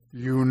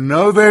You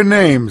know their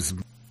names,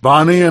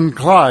 Bonnie and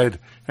Clyde,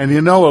 and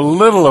you know a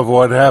little of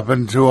what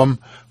happened to them,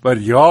 but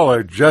y'all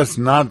are just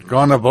not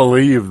gonna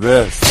believe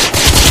this.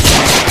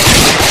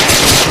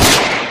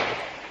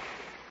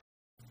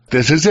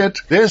 This is it.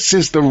 This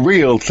is the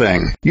real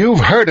thing. You've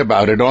heard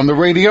about it on the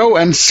radio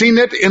and seen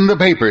it in the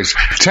papers.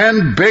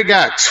 10 big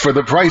acts for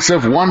the price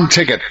of one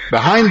ticket.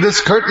 Behind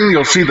this curtain,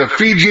 you'll see the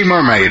Fiji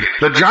mermaid,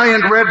 the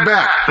giant red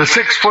bat, the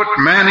 6-foot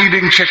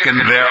man-eating chicken.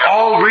 They're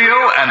all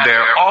real and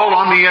they're all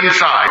on the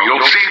inside.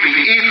 You'll see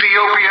the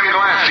Ethiopian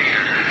glass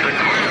eater.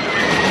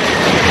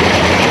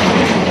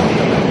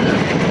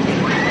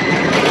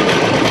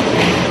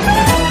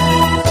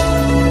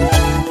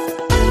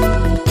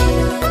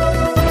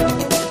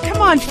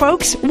 Come on,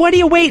 folks, what are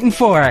you waiting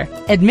for?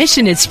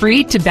 Admission is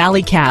free to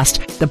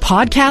Ballycast, the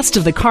podcast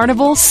of the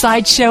carnival,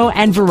 sideshow,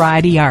 and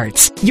variety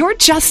arts. You're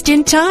just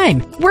in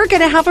time. We're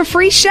going to have a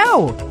free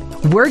show.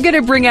 We're going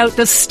to bring out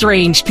the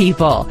strange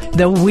people,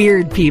 the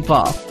weird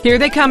people. Here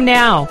they come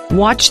now.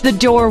 Watch the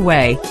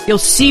doorway. You'll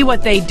see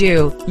what they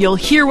do. You'll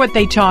hear what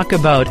they talk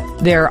about.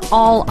 They're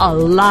all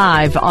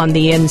alive on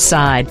the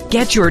inside.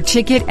 Get your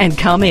ticket and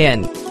come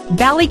in.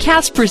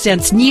 Ballycast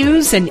presents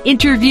news and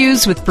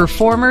interviews with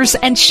performers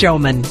and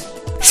showmen.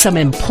 Some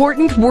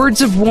important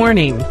words of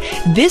warning.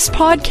 This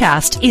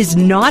podcast is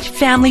not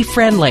family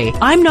friendly.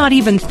 I'm not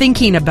even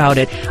thinking about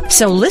it,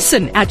 so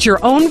listen at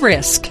your own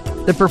risk.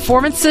 The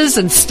performances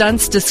and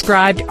stunts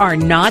described are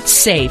not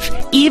safe,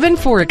 even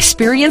for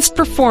experienced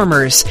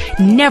performers.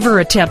 Never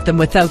attempt them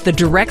without the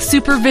direct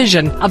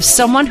supervision of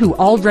someone who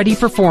already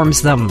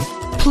performs them.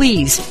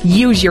 Please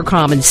use your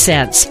common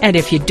sense, and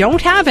if you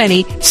don't have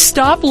any,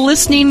 stop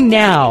listening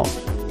now.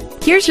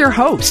 Here's your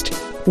host,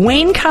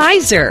 Wayne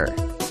Kaiser.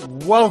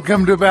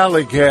 Welcome to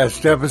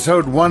Ballycast,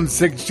 episode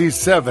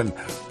 167,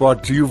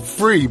 brought to you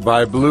free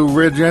by Blue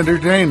Ridge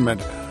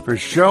Entertainment for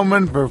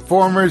showmen,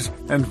 performers,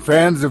 and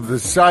fans of the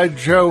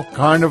sideshow,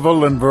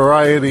 carnival, and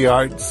variety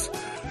arts.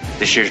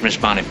 This year's Miss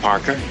Bonnie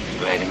Parker.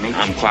 Glad to meet you.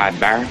 I'm Clyde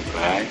Barr.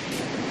 Right.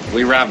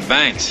 We rob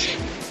banks.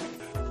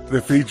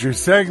 The feature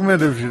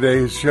segment of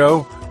today's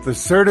show, the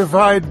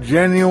certified,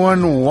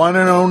 genuine, one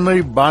and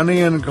only Bonnie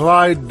and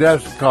Clyde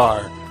death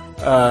cars.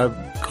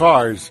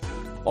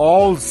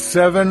 All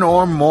 7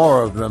 or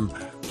more of them.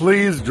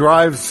 Please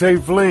drive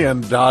safely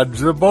and dodge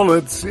the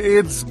bullets.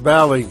 It's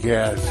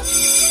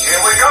Ballycast. Here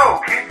we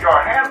go. Keep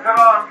your hands and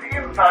arms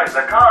inside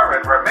the car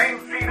and remain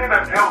seated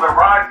until the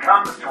ride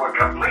comes to a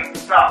complete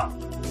stop.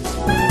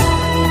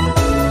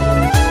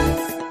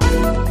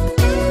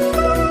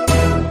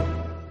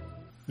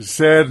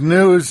 Sad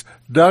news,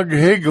 Doug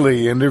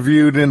Higley,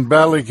 interviewed in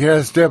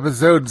Ballycast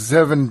episode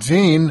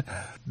 17,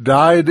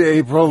 died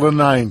April the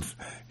 9th.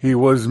 He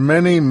was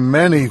many,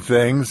 many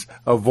things,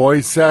 a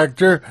voice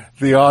actor,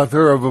 the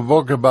author of a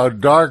book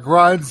about dark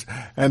rides,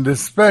 and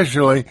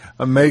especially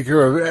a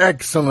maker of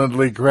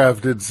excellently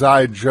crafted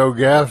sideshow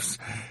gaffs.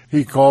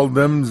 He called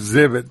them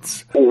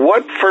Zibbits.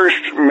 What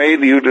first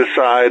made you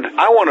decide,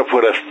 I want to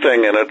put a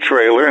thing in a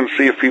trailer and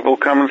see if people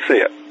come and see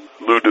it?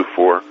 Lou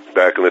Dufour,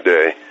 back in the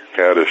day,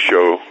 had a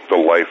show, The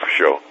Life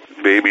Show,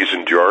 Babies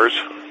in Jars,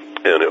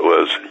 and it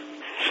was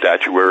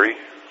statuary.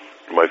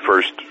 My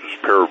first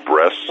pair of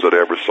breasts that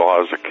I ever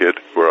saw as a kid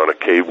were on a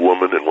cave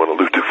woman in one of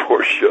Lou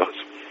Dufour's shows.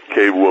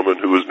 Cave woman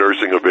who was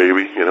nursing a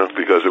baby,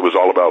 because it was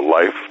all about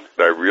life.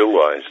 I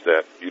realized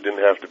that you didn't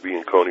have to be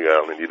in Coney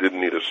Island. You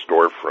didn't need a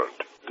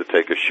storefront to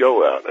take a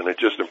show out. And it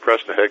just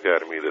impressed the heck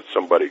out of me that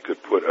somebody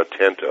could put a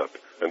tent up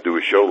and do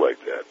a show like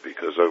that,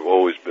 because I've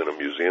always been a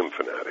museum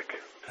fanatic.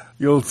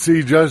 You'll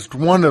see just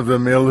one of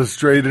them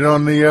illustrated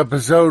on the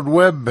episode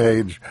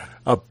webpage.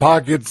 A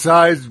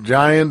pocket-sized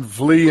giant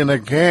flea in a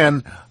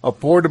can, a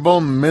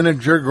portable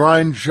miniature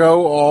grind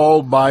show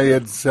all by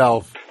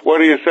itself. What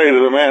do you say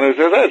to the man who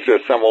says, that's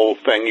just some old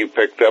thing you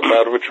picked up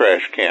out of a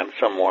trash can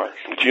somewhere?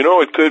 Do you know,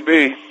 it could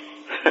be.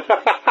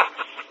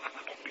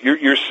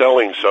 You're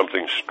selling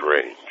something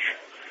strange.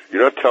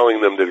 You're not telling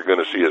them that you're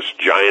going to see a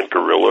giant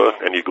gorilla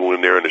and you go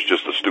in there and it's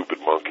just a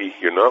stupid monkey.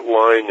 You're not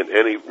lying in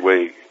any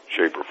way,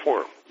 shape, or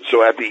form.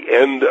 So at the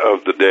end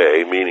of the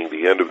day, meaning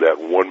the end of that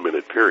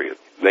 1-minute period,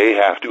 they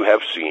have to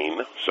have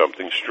seen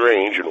something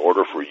strange in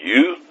order for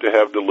you to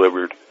have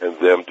delivered and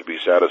them to be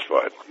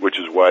satisfied, which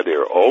is why they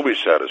are always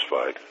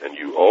satisfied and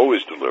you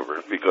always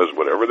deliver, because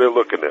whatever they're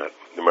looking at,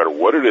 no matter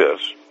what it is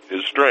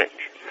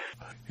strange.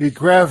 He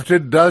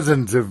crafted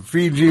dozens of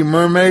Fiji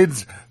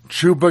mermaids,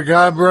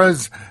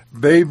 chupacabras,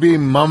 baby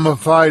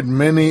mummified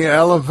mini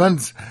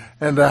elephants,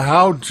 and a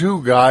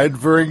how-to guide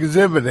for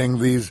exhibiting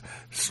these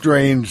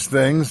strange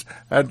things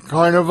at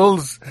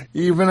carnivals,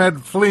 even at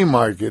flea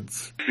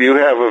markets. You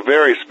have a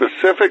very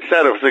specific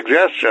set of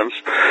suggestions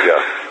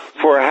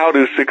for how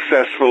to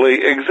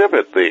successfully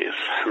exhibit these.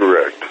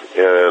 Correct.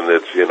 And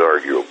it's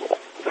inarguable.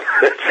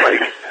 It's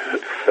like...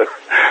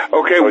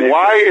 Okay,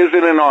 why is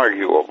it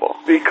inarguable?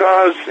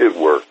 Because it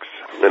works.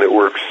 And it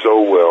works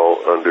so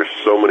well under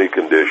so many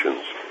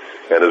conditions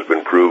and has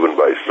been proven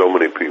by so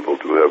many people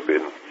to have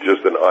been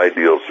just an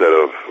ideal set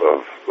of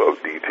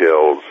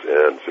details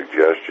and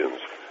suggestions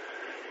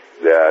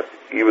that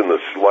even the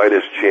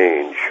slightest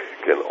change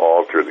can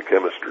alter the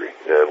chemistry.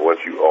 And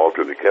once you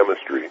alter the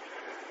chemistry,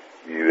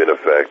 you, in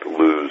effect,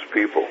 lose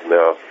people.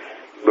 Now,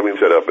 let me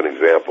set up an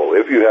example.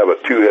 If you have a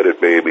two-headed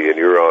baby and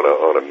you're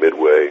on a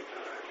midway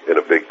in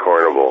a big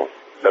carnival,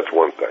 that's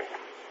one thing.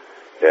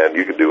 And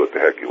you can do what the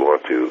heck you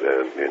want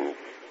to and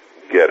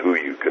get who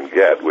you can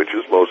get, which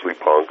is mostly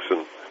punks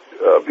and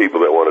people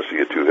that want to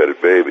see a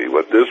two-headed baby.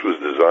 What this was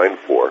designed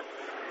for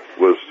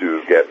was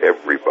to get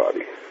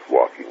everybody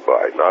walking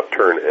by, not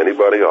turn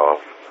anybody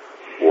off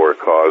or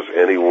cause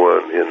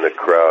anyone in the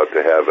crowd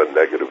to have a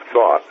negative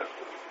thought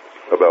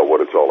about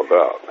what it's all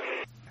about.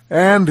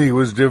 And he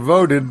was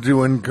devoted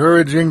to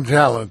encouraging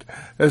talent,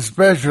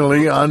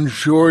 especially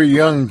unsure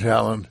young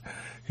talent.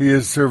 He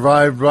is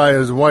survived by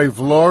his wife,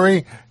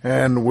 Lori,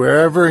 and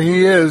wherever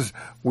he is,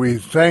 we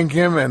thank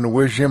him and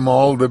wish him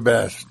all the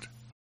best.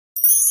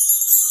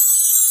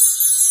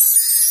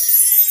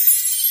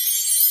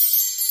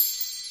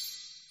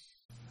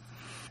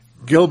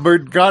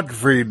 Gilbert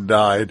Gottfried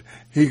died.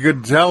 He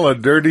could tell a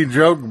dirty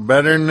joke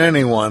better than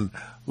anyone.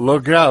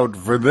 Look out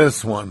for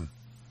this one.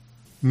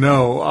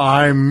 No,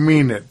 I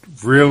mean it.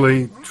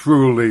 Really,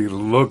 truly,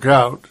 look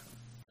out.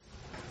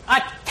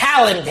 A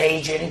talent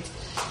agent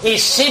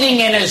is sitting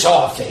in his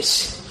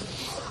office.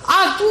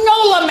 A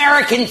no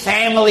American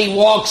family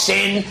walks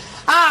in.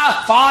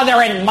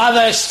 Father and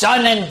mother,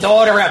 son and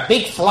daughter, a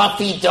big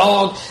fluffy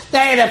dog.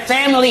 The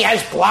family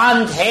has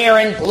blonde hair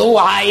and blue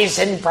eyes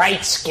and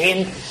bright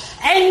skin.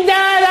 And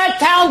the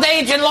talent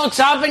agent looks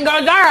up and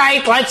goes, all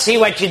right, let's see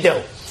what you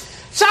do.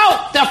 So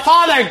the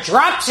father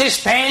drops his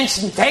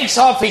pants and takes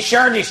off his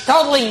shirt. He's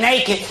totally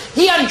naked.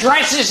 He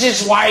undresses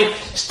his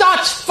wife,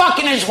 starts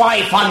fucking his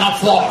wife on the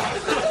floor.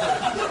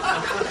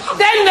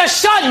 Then the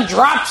son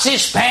drops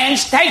his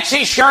pants, takes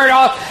his shirt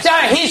off.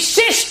 His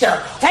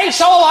sister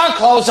takes all her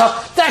clothes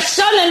off. The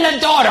son and the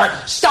daughter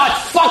start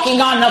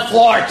fucking on the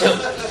floor too.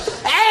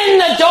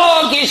 And the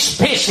dog is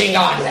pissing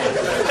on them.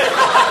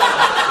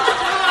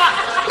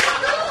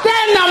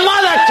 Then the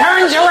mother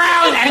turns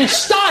around and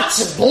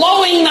starts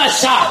blowing the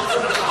son.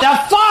 The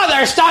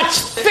father starts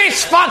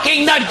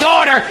fist-fucking the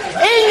daughter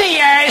in the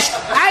ass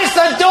as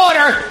the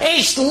daughter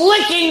is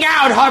licking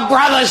out her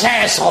brother's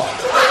asshole.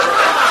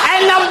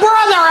 And the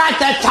brother at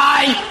the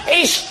time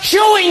is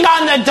chewing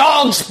on the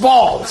dog's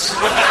balls.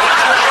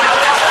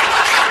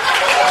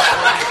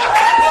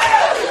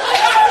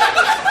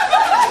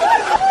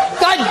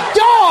 The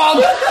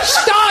dog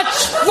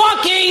starts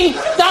fucking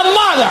the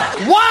mother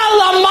while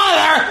the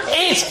mother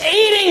is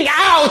eating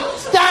out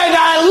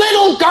the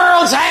little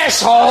girl's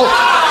asshole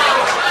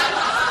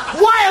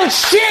while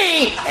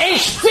she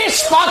is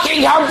fist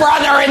fucking her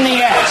brother in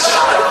the ass.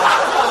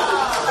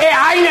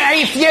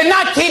 If you're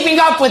not keeping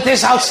up with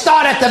this, I'll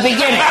start at the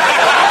beginning.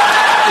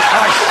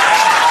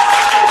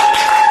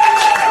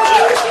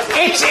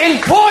 It's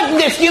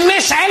important. If you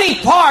miss any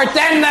part,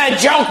 then the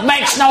joke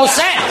makes no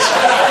sense.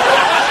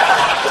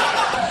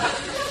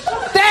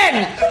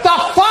 Then the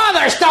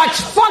father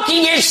starts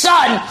fucking his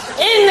son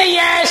in the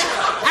ass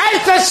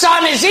as the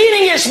son is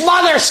eating his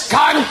mother's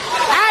cunt,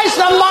 as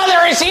the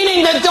mother is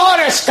eating the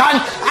daughter's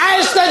cunt,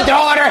 as the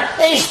daughter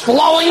is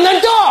blowing the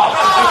dog.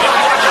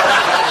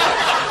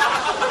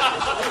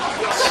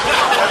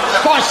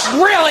 Of course,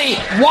 really,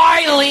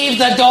 why leave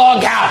the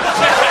dog out?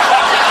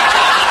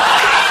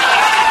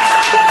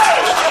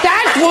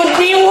 That would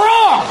be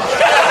wrong.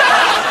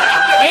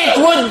 It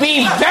would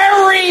be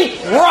very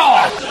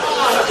wrong.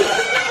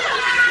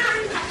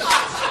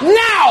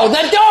 Now,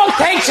 the dog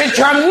takes a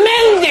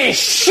tremendous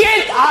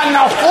shit on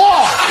the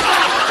floor.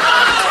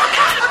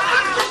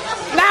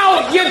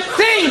 Now, you'd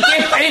think,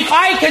 if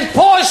I could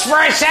pause for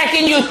a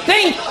second, you'd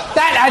think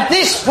that at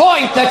this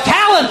point, the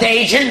talent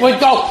agent would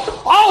go,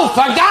 oh,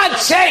 for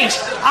God's sakes,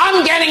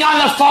 I'm getting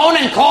on the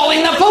phone and calling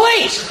the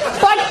police.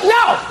 But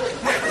no.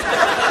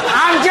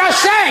 I'm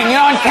just saying,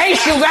 in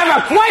case you've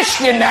ever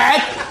questioned that.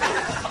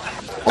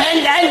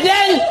 And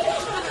then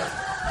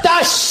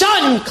the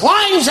son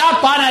climbs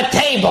up on a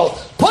table,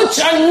 puts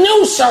a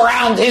noose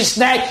around his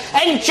neck,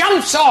 and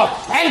jumps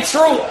off. And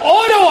through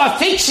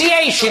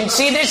auto-asphyxiation,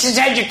 see, this is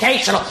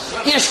educational,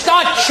 you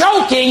start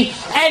choking,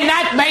 and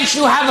that makes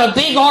you have a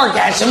big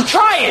orgasm.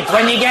 Try it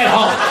when you get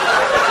home.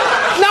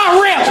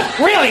 No,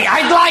 really,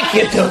 I'd like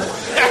you to.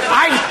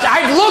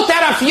 I've looked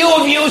at a few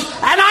of you,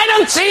 and I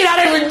don't see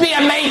that it would be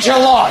a major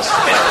loss.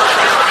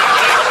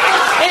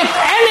 If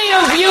any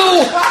of you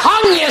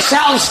hung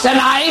yourselves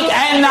tonight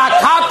and the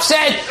cop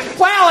said,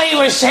 well, he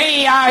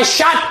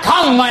shot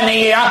cum when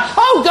he,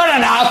 good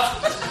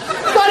enough.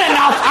 Good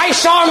enough. I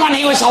saw him when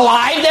he was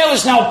alive. There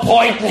was no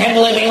point in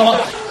him living alone.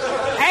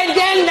 And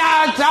then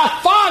the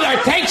father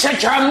takes a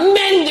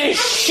tremendous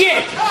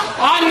shit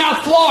on the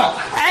floor.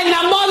 And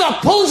the mother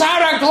pulls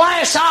out her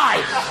glass eye.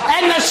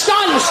 And the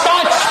son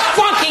starts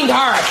fucking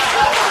her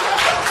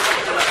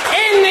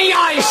in the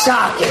eye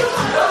socket.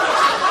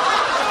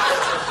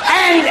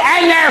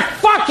 And they're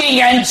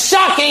fucking and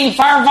sucking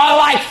for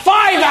like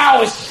 5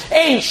 hours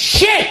in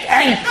shit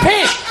and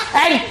piss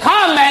and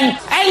cum. And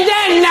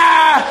then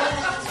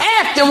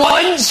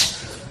afterwards,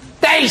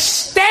 they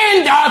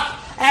stand up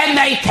and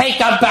they take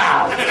a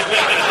bow.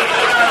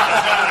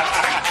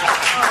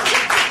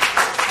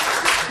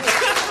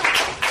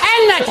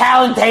 And the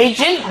talent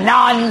agent,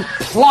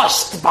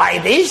 nonplussed by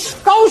this,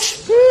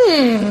 goes,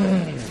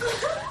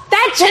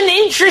 that's an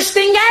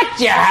interesting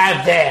act you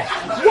have there.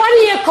 What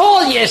do you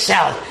call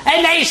yourself?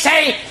 And they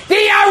say,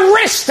 the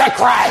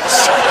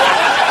Aristocrats.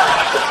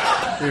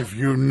 If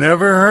you've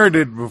never heard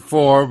it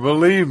before,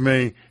 believe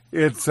me,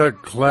 it's a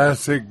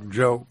classic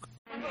joke.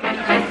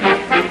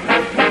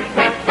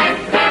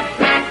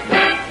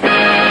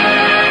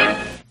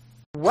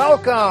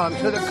 Welcome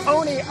to the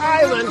Coney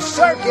Island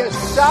Circus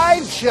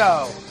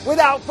Sideshow.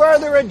 Without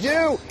further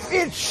ado,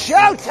 it's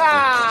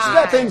showtime!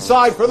 Step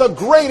inside for the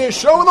greatest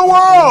show in the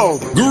world!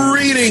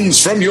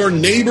 Greetings from your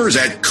neighbors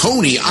at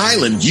Coney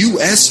Island,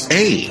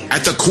 USA.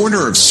 At the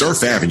corner of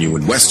Surf Avenue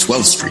and West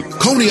 12th Street,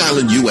 Coney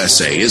Island,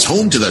 USA is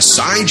home to the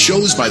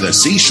Sideshows by the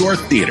Seashore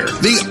Theater,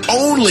 the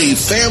only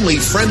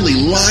family-friendly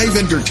live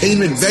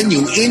entertainment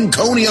venue in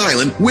Coney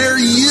Island where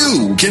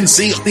you can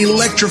see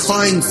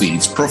electrifying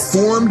feats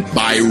performed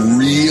by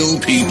real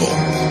people.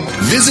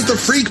 Visit the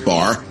Freak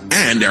Bar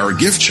and our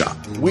gift shop.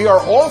 We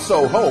are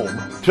also home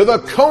to the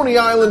Coney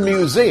Island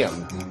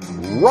Museum,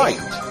 right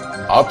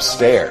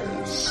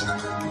upstairs.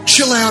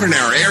 Chill out in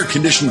our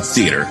air-conditioned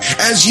theater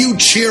as you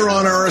cheer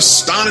on our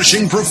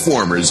astonishing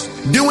performers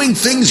doing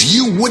things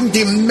you wouldn't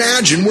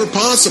imagine were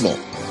possible.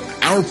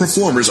 Our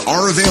performers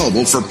are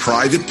available for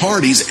private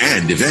parties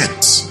and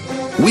events.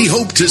 We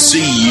hope to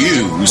see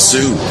you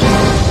soon.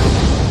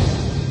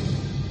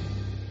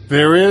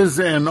 There is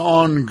an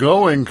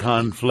ongoing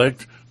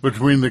conflict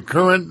between the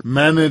current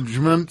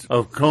management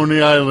of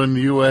Coney Island,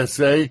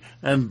 USA,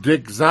 and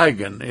Dick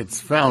Zigen, its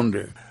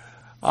founder.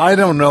 I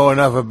don't know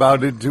enough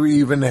about it to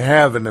even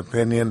have an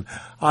opinion.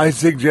 I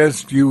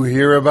suggest you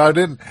hear about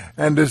it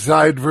and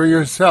decide for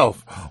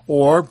yourself,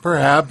 or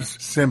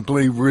perhaps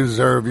simply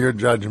reserve your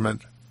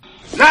judgment.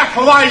 Laugh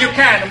a while you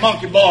can,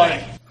 monkey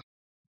boy.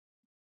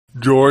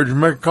 George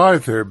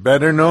MacArthur,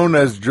 better known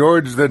as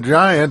George the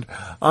Giant,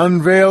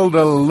 unveiled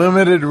a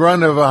limited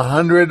run of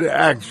 100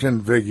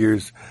 action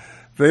figures.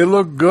 They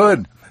look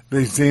good.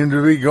 They seem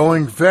to be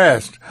going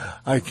fast.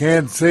 I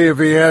can't say if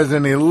he has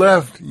any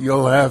left.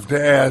 You'll have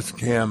to ask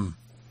him.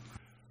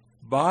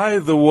 By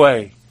the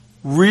way,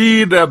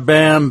 read a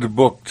banned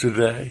book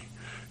today.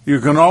 You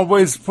can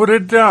always put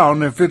it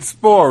down if it's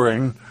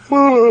boring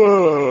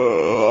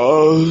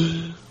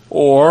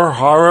or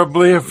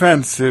horribly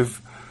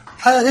offensive.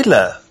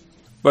 Hitler.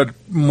 But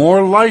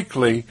more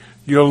likely,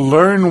 you'll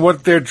learn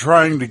what they're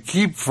trying to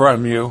keep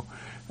from you,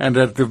 and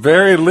at the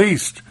very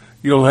least,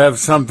 you'll have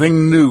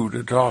something new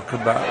to talk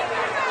about.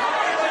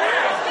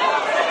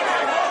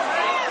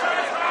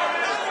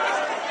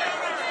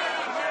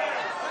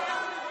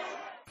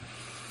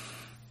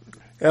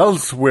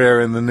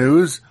 Elsewhere in the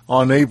news,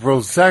 on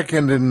April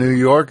 2nd in New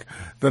York,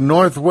 the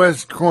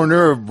northwest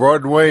corner of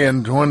Broadway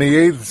and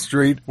 28th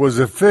Street was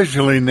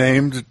officially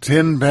named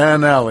Tin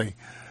Pan Alley.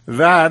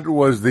 That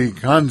was the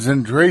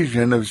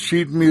concentration of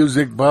sheet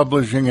music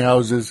publishing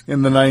houses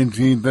in the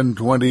 19th and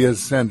 20th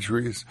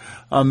centuries,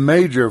 a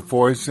major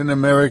force in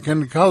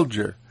American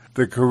culture.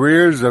 The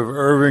careers of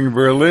Irving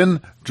Berlin,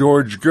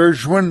 George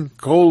Gershwin,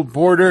 Cole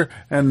Porter,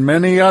 and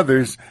many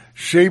others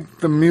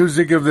shaped the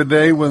music of the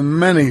day with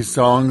many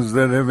songs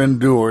that have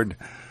endured.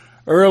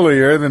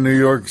 Earlier, the New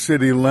York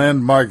City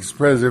Landmarks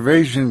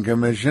Preservation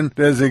Commission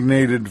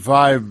designated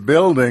 5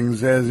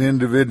 buildings as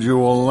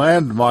individual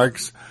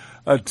landmarks,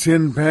 a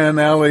Tin Pan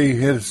Alley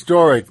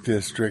historic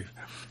district.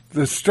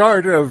 The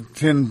start of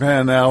Tin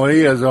Pan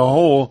Alley as a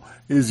whole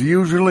is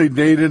usually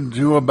dated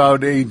to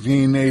about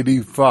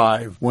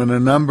 1885, when a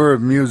number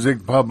of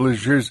music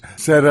publishers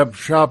set up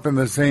shop in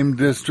the same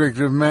district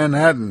of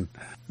Manhattan.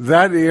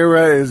 That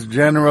era is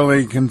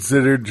generally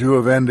considered to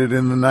have ended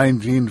in the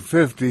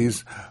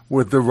 1950s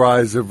with the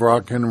rise of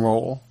rock and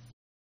roll.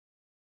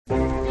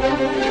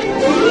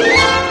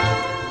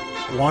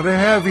 Want to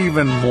have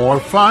even more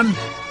fun?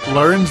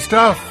 Learn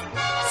stuff?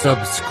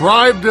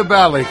 Subscribe to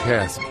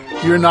Ballycast.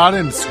 You're not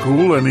in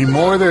school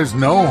anymore. There's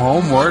no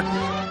homework.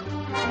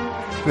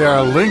 There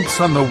are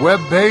links on the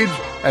webpage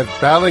at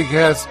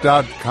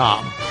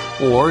ballycast.com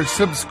or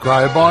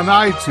subscribe on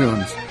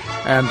iTunes.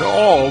 And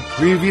all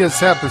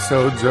previous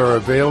episodes are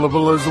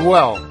available as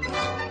well.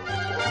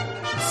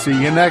 See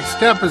you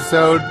next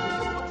episode.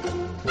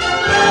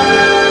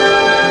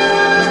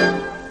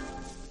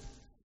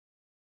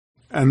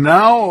 And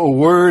now a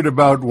word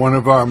about one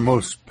of our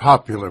most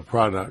popular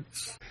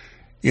products.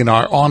 In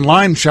our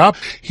online shop,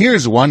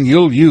 here's one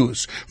you'll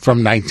use.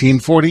 From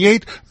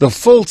 1948, the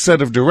full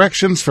set of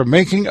directions for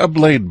making a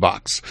blade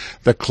box.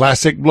 The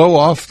classic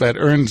blow-off that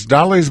earns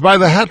dollars by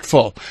the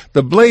hatful.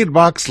 The blade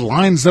box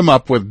lines them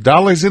up with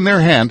dollars in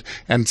their hand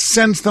and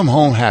sends them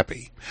home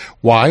happy.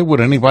 Why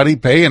would anybody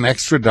pay an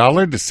extra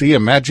 $1 to see a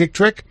magic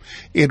trick?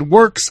 It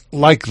works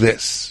like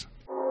this.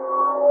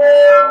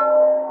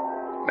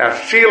 Now,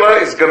 Sheila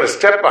is going to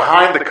step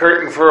behind the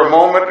curtain for a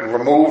moment and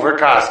remove her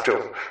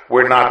costume.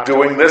 We're not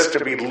doing this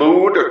to be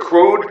lewd or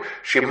crude.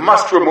 She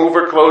must remove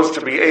her clothes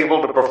to be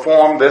able to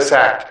perform this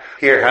act.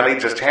 Here, honey,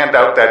 just hand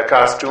out that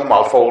costume.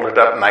 I'll fold it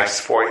up nice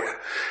for you.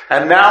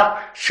 And now,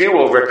 she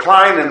will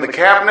recline in the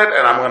cabinet,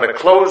 and I'm going to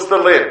close the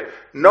lid.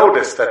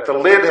 Notice that the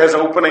lid has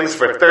openings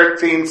for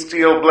 13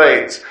 steel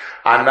blades.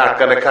 I'm not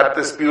going to cut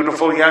this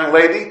beautiful young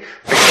lady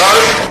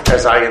because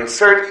as I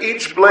insert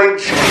each blade,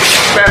 she'll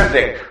be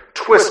bending,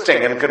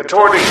 twisting, and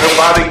contorting her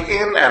body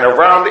in and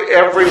around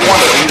every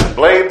one of these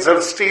blades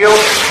of steel,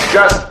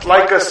 just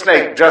like a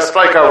snake, just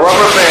like a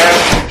rubber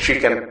band. She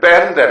can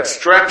bend and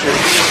stretch as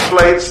these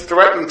blades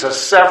threaten to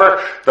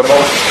sever the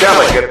most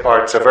delicate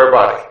parts of her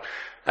body.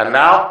 And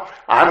now,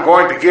 I'm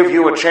going to give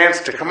you a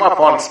chance to come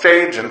up on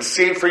stage and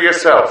see for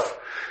yourself.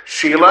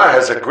 Sheila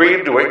has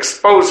agreed to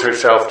expose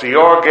herself to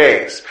your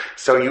gaze,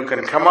 so you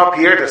can come up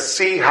here to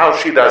see how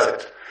she does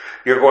it.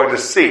 You're going to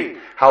see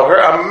how her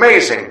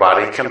amazing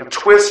body can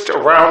twist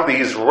around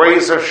these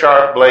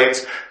razor-sharp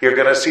blades. You're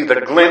going to see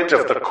the glint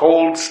of the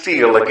cold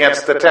steel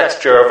against the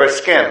texture of her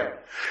skin.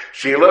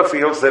 Sheila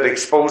feels that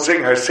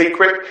exposing her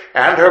secret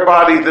and her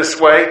body this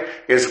way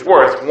is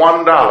worth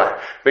 $1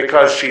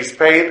 because she's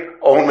paid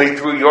only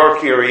through your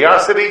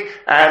curiosity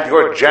and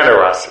your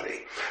generosity.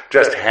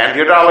 Just hand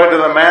your dollar to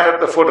the man at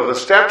the foot of the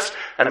steps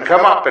and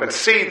come up and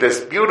see this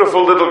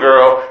beautiful little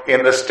girl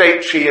in the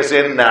state she is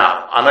in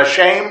now,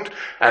 unashamed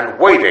and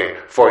waiting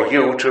for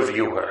you to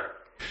view her.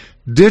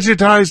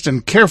 Digitized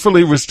and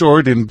carefully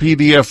restored in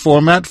PDF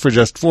format for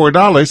just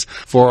 $4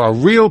 for a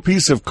real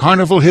piece of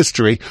carnival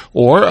history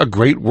or a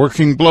great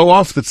working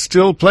blow-off that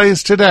still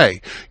plays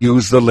today.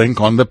 Use the link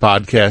on the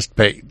podcast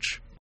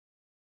page.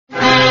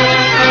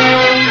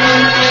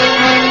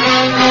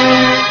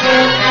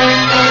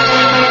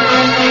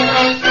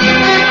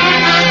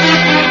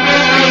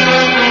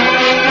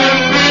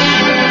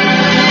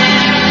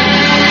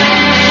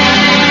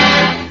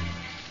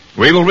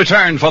 We will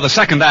return for the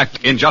second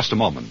act in just a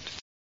moment.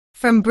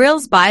 From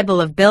Brill's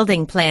Bible of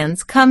Building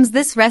Plans comes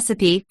this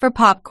recipe for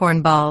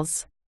popcorn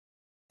balls.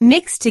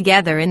 Mix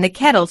together in the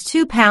kettle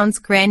 2 pounds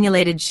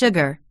granulated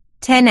sugar,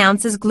 10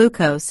 ounces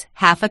glucose,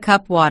 half a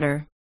cup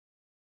water.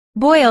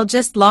 Boil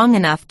just long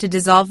enough to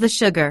dissolve the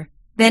sugar,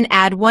 then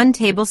add 1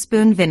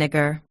 tablespoon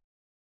vinegar.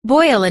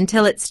 Boil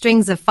until it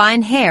strings a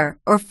fine hair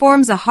or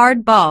forms a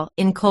hard ball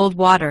in cold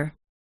water.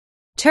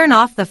 Turn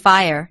off the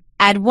fire,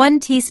 add 1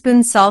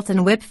 teaspoon salt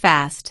and whip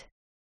fast.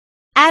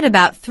 Add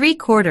about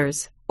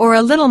 3/4 or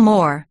a little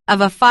more of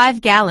a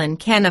 5-gallon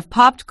can of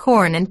popped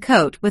corn and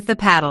coat with the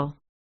paddle.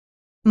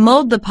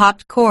 Mold the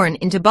popped corn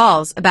into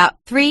balls about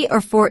 3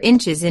 or 4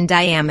 inches in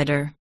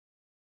diameter.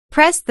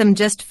 Press them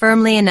just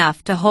firmly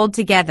enough to hold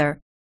together.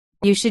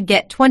 You should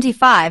get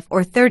 25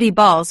 or 30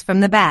 balls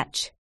from the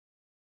batch.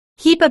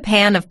 Keep a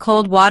pan of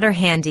cold water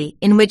handy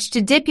in which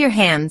to dip your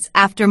hands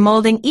after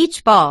molding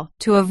each ball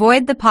to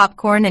avoid the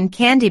popcorn and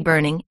candy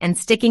burning and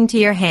sticking to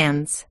your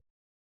hands.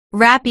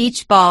 Wrap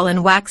each ball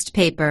in waxed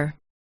paper.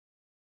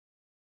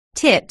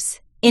 Tips: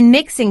 in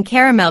mixing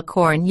caramel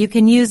corn, you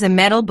can use a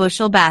metal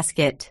bushel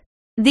basket.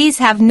 These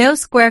have no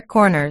square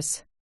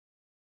corners.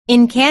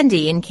 In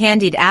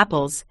candied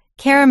apples,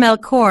 caramel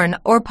corn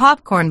or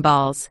popcorn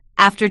balls,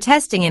 after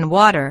testing in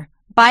water,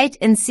 bite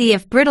and see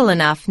if brittle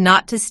enough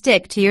not to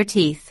stick to your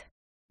teeth.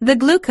 The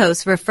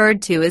glucose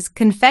referred to is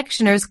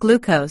confectioner's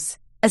glucose,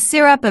 a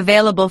syrup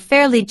available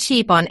fairly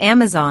cheap on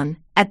Amazon.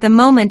 At the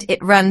moment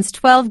it runs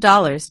 $12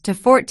 to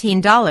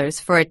 $14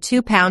 for a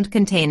 2-pound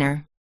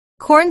container.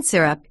 Corn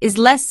syrup is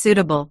less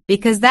suitable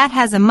because that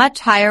has a much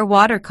higher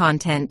water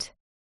content.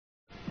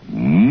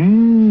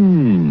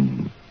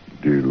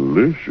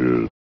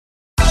 Delicious.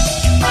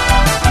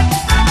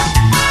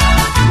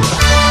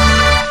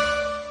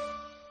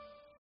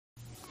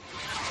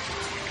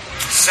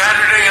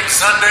 Saturday and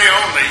Sunday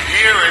only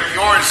here at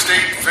your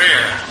state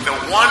fair. The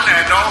one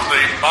and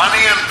only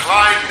Bonnie and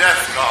Clyde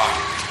Death Car.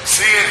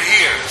 See it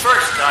here,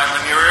 first time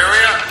in your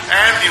area,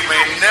 and you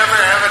may never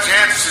have a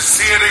chance to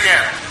see it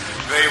again.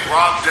 They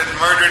robbed and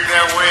murdered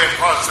their way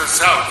across the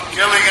South,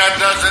 killing a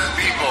dozen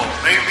people,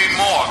 maybe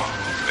more.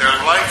 Their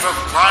life of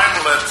crime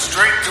led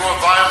straight to a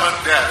violent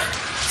death.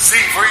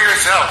 See for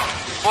yourself.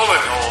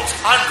 Bullet holes,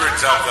 hundreds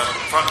of them,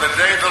 from the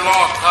day the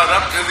law caught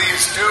up to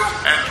these two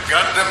and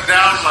gunned them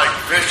down like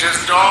vicious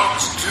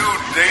dogs, too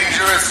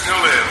dangerous to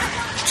live.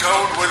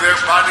 Towed with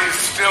their bodies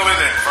still in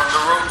it from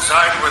the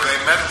roadside where they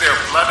met their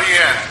bloody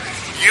end.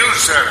 You,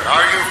 sir,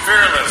 are you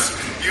fearless?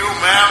 You,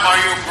 ma'am,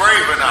 are you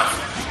brave enough?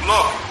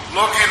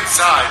 Look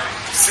inside.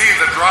 See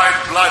the dried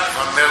blood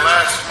from their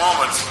last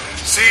moments.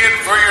 See it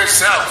for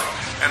yourself.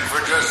 And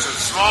for just a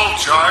small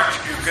charge,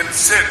 you can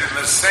sit in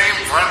the same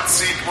front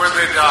seat where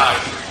they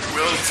died.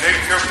 We'll take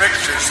your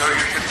picture so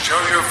you can show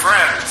your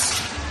friends.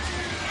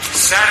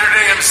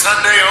 Saturday and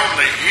Sunday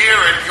only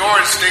here at your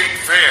state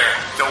fair.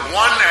 The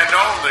one and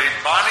only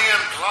Bonnie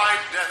and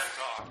Clyde Death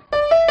Car.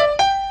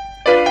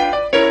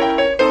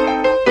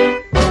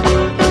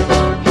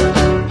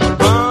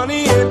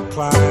 Bonnie and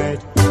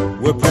Clyde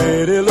were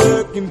pretty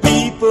looking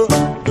people,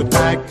 but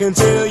I can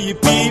tell you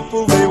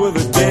people they were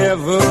the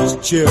devil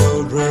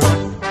children,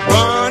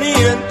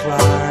 Bonnie and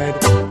Clyde,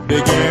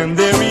 began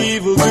their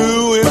evil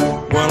doing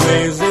one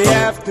lazy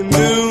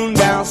afternoon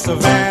down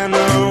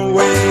Savannah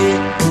Way.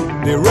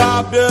 They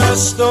robbed a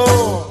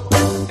store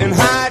and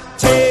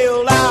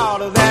hightailed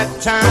out of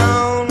that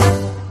town.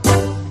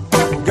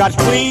 Got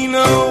clean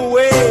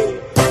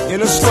away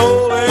in a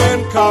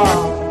stolen car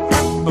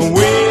and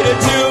waited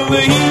till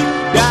the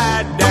heat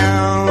died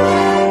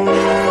down.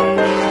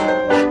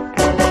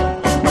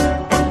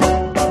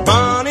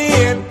 Bonnie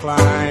and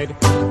Clyde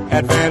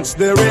advanced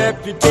their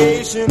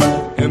reputation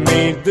and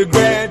made the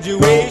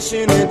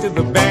graduation into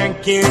the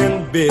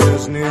banking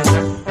business.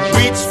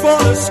 Reached for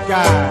the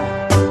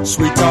sky,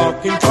 sweet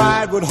talking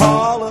Clyde would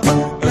holler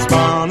as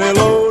Bonnie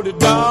loaded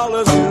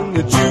dollars in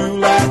the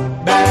July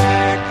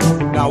bag.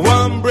 Now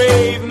one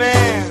brave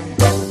man,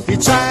 he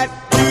tried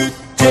to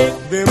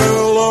take them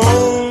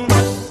alone.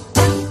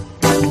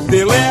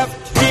 They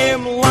left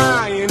him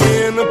lying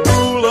in a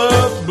pool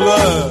of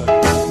blood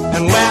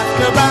and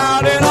laughed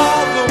about it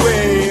all the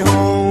way home.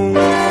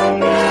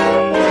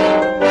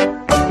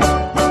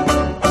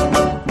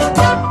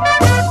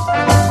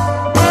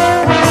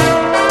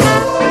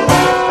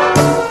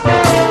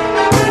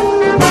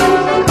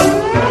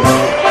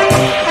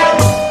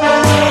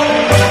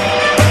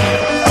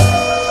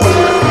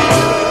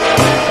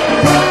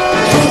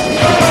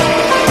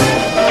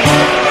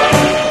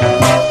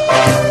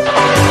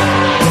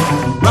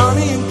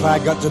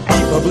 Got to be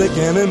public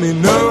enemy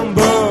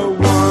number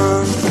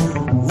one,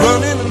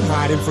 running and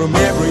hiding from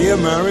every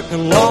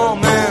American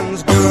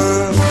lawman's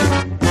gun.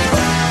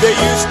 They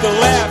used to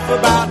laugh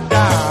about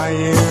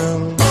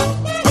dying,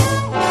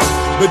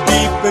 but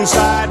deep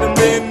inside them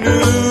they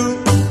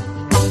knew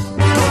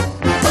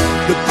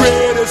that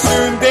pretty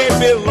soon they'd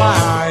be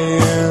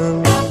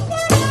lying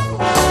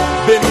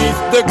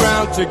beneath the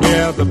ground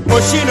together,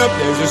 pushing up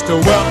there just to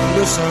welcome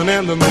the sun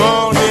and the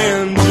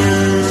morning dew.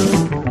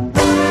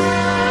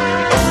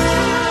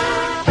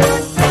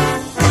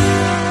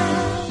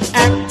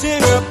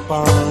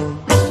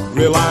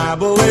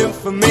 Reliable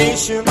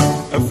information,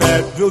 a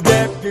federal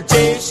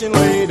deputation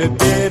laid a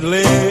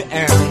deadly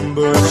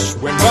ambush.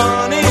 When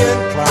Bonnie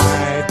and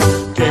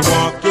Clyde came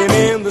walking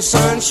in the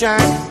sunshine,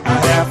 a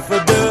half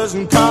a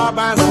dozen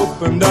carbines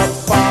opened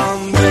up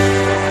on them.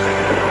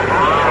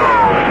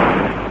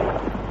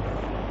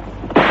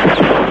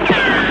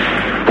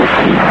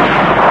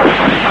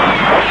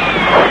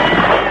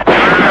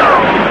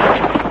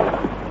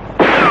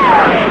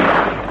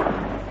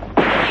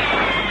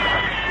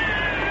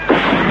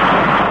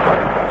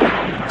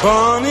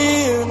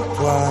 Bonnie and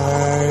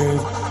Clyde,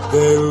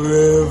 they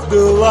lived a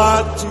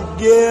lot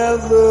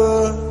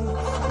together,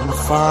 and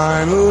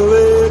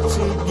finally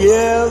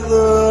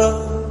together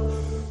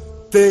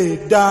they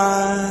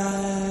died.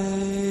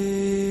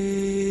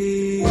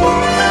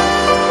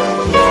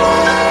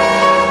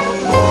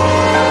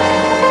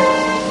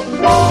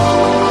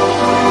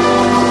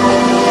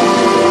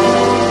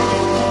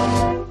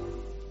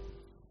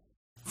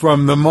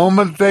 From the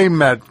moment they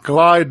met,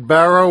 Clyde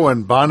Barrow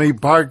and Bonnie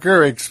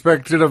Parker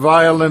expected a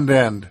violent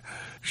end.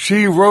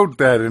 She wrote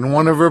that in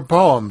one of her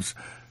poems.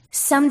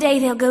 Someday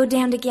they'll go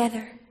down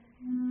together.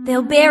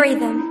 They'll bury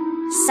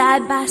them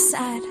side by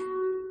side.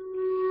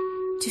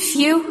 To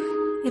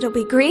few, it'll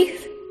be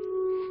grief.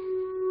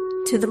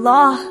 To the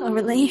law, a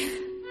relief.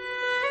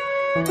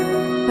 But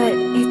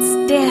it's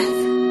death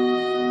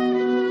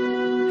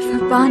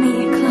for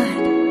Bonnie and Clyde.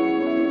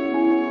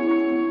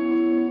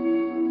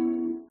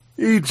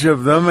 Each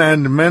of them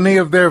and many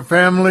of their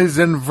families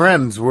and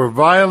friends were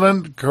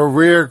violent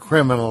career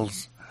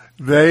criminals.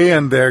 They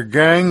and their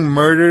gang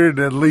murdered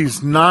at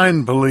least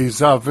 9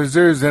 police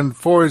officers and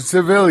 4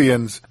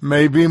 civilians,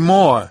 maybe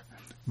more.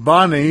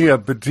 Bonnie, a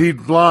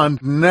petite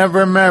blonde,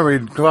 never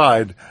married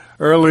Clyde.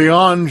 Early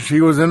on,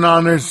 she was an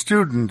honor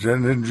student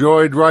and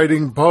enjoyed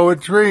writing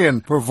poetry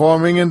and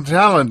performing in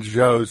talent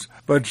shows.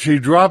 But she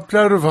dropped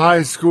out of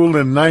high school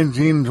in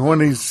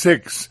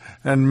 1926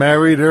 and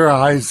married her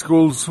high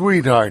school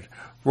sweetheart,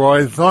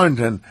 Roy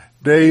Thornton,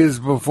 days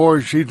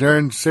before she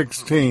turned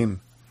 16.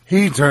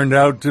 He turned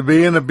out to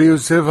be an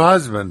abusive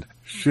husband.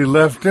 She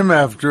left him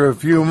after a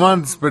few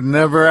months but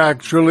never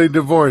actually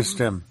divorced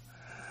him.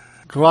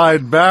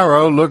 Clyde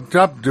Barrow looked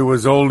up to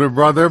his older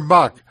brother,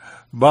 Buck.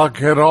 Buck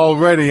had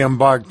already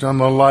embarked on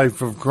a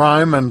life of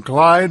crime, and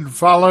Clyde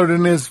followed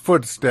in his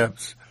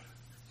footsteps.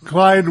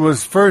 Clyde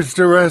was first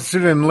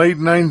arrested in late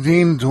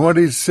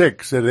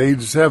 1926 at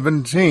age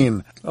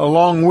 17,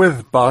 along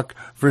with Buck,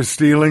 for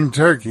stealing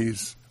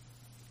turkeys.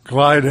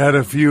 Clyde had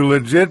a few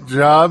legit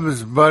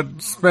jobs,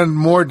 but spent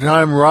more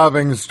time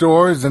robbing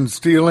stores and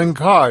stealing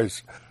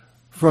cars.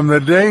 From the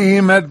day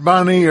he met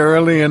Bonnie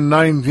early in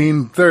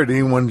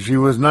 1930, when she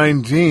was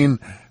 19,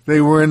 they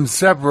were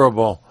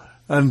inseparable,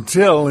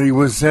 until he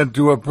was sent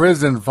to a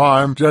prison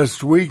farm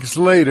just weeks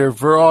later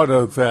for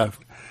auto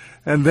theft,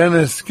 and then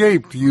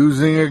escaped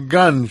using a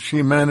gun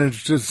she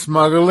managed to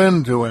smuggle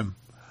into him.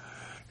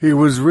 He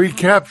was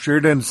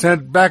recaptured and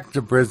sent back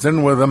to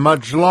prison with a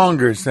much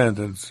longer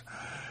sentence.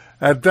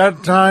 At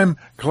that time,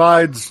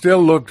 Clyde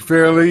still looked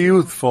fairly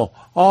youthful,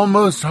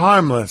 almost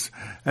harmless,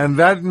 and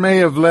that may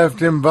have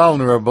left him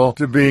vulnerable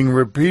to being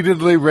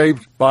repeatedly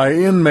raped by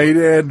inmate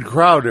Ed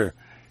Crowder.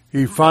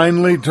 He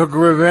finally took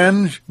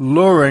revenge,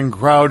 luring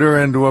Crowder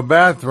into a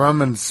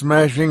bathroom and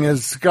smashing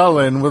his skull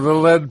in with a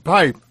lead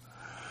pipe.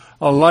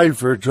 A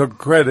lifer took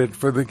credit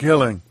for the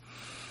killing.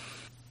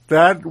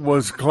 That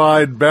was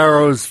Clyde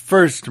Barrow's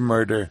first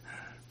murder.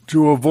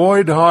 To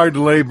avoid hard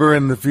labor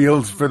in the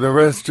fields for the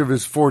rest of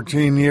his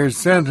 14-year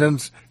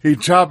sentence, he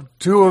chopped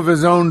 2 of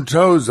his own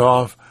toes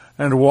off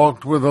and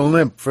walked with a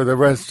limp for the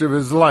rest of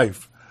his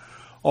life.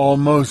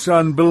 Almost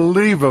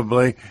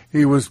unbelievably,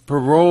 he was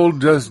paroled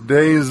just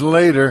days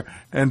later,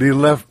 and he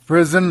left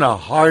prison a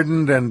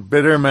hardened and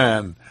bitter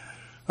man.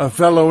 A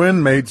fellow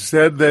inmate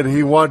said that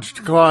he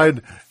watched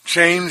Clyde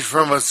change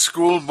from a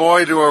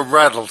schoolboy to a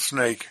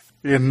rattlesnake.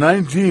 In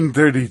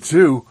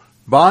 1932,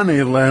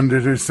 Bonnie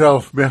landed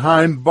herself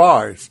behind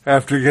bars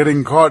after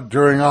getting caught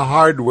during a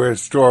hardware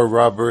store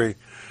robbery.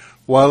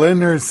 While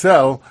in her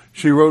cell,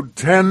 she wrote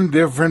 10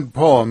 different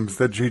poems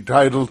that she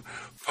titled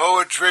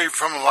Poetry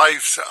from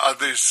Life's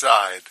Other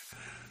Side.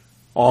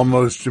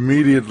 Almost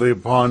immediately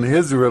upon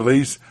his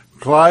release,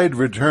 Clyde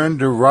returned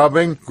to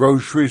robbing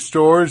grocery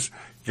stores,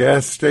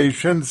 gas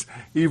stations,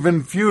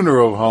 even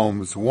funeral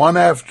homes, one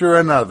after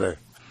another.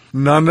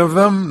 None of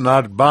them,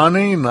 not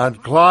Bonnie,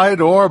 not Clyde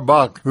or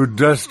Buck, who'd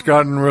just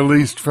gotten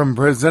released from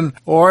prison,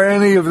 or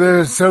any of their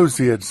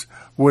associates,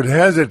 would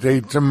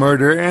hesitate to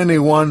murder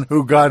anyone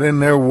who got in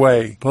their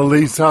way,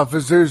 police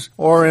officers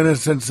or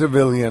innocent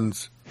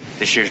civilians.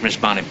 This year's Miss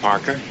Bonnie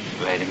Parker.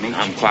 Glad to meet you.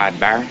 I'm Clyde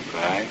Barrow.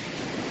 Clyde.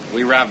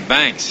 We rob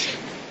banks.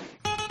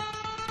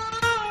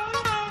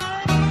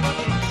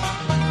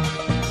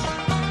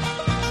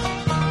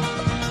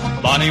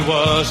 Bonnie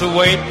was a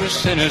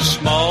waitress in a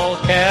small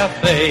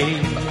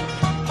cafe.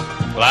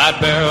 Clyde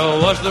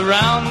Barrow was the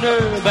rounder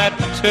that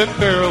took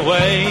her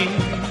away.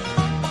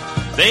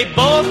 They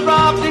both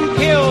robbed and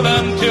killed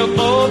until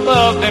both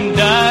of them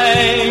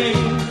died.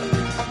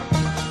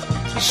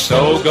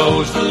 So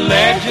goes the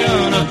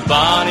legend of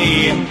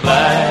Bonnie and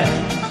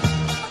Clyde,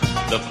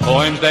 the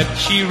poems that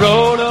she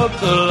wrote of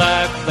the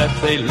life that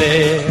they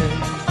led,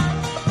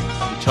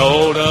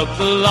 told of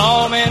the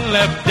lawmen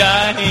left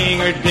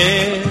dying or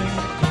dead.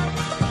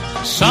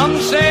 Some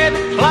said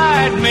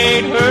Clyde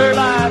made her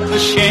life a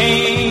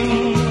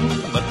shame,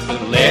 but the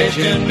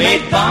legend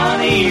made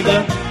Bonnie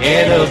the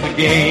head of the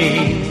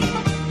game.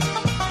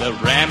 The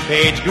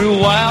rampage grew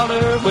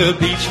wilder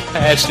with each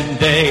passing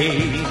day,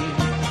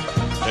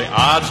 the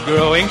odds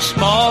growing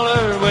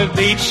smaller with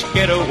each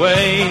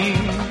getaway.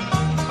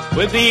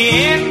 With the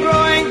end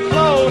growing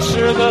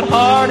closer, the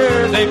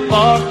harder they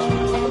fought.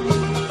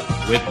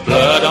 With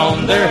blood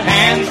on their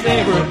hands,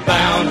 they were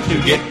bound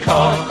to get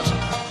caught.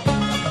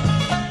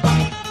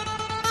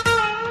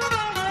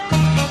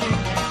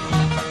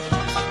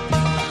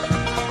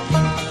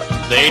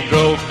 They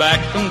drove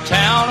back from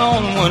town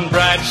on one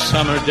bright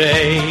summer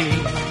day,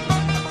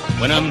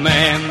 when a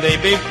man they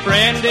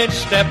befriended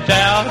stepped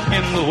out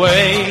in the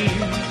way.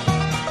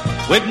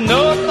 With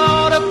no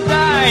thought of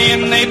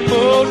dying, they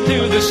pulled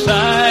to the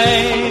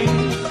side,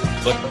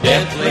 but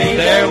death lay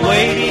there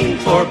waiting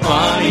for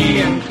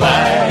Bonnie and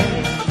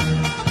Clyde.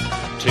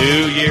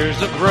 2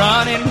 years of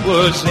running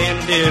was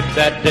ended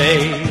that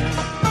day.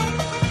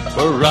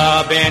 For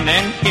robbing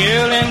and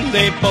killing,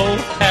 they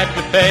both had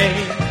to pay.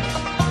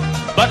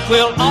 But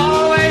we'll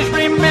always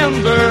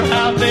remember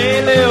how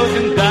they lived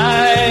and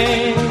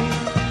died.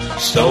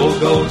 So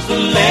goes the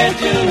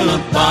legend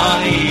of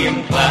Bonnie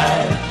and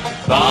Clyde.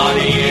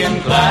 Bonnie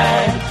and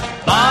Clyde,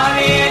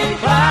 Bonnie and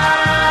Clyde.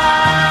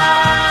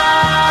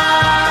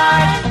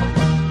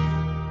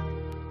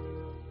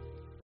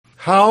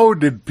 How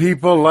did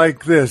people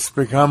like this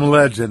become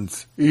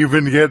legends,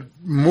 even get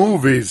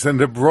movies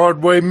and a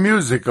Broadway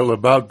musical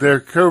about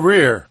their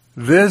career?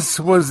 This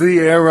was the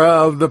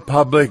era of the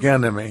Public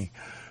Enemy.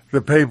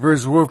 The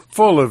papers were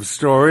full of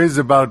stories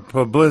about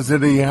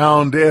publicity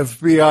hound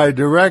FBI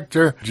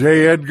Director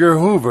J. Edgar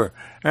Hoover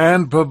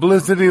and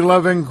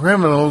publicity-loving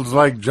criminals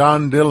like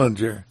John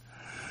Dillinger.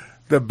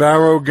 The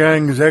Barrow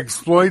Gang's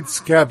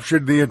exploits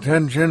captured the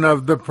attention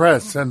of the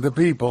press and the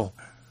people.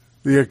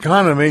 The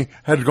economy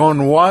had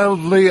gone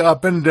wildly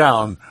up and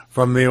down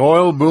from the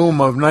oil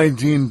boom of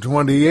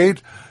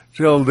 1928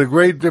 till the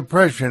Great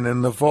Depression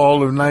in the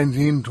fall of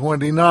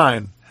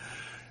 1929.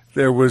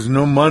 There was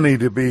no money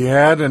to be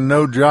had and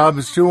no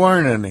jobs to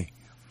earn any.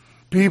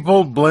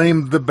 People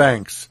blamed the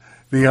banks.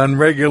 The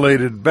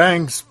unregulated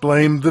banks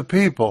blamed the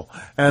people,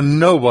 and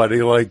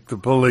nobody liked the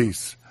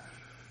police.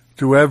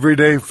 To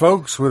everyday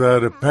folks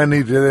without a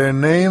penny to their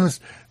names,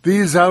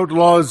 these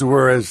outlaws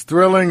were as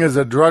thrilling as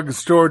a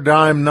drugstore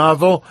dime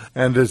novel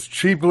and as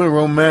cheaply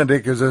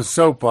romantic as a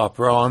soap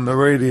opera on the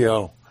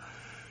radio.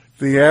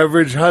 The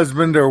average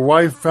husband or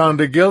wife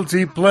found a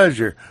guilty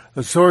pleasure,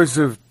 a source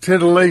of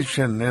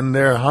titillation in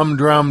their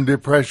humdrum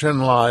depression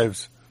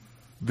lives.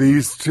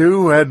 These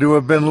two had to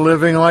have been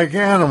living like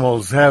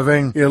animals,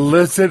 having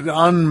illicit,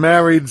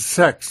 unmarried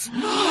sex.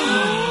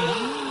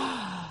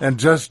 And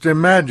just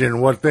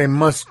imagine what they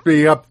must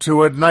be up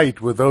to at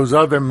night with those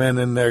other men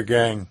in their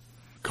gang.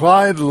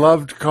 Clyde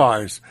loved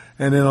cars,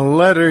 and in a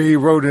letter he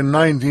wrote in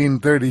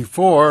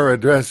 1934,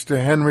 addressed to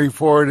Henry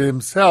Ford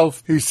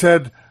himself, he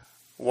said,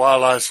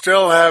 "While I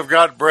still have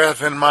got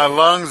breath in my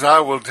lungs, I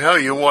will tell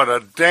you what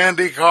a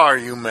dandy car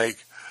you make.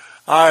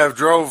 I have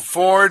drove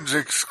Fords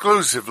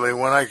exclusively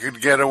when I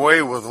could get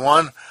away with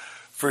one.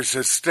 For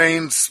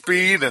sustained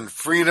speed and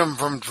freedom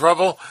from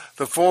trouble,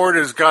 the Ford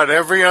has got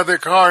every other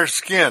car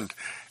skinned.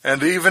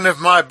 And even if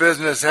my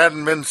business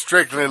hadn't been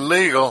strictly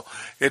legal,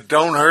 it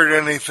don't hurt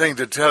anything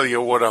to tell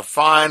you what a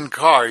fine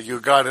car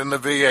you got in the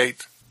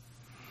V8.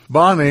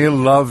 Bonnie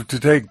loved to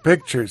take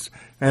pictures,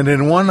 and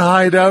in one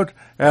hideout,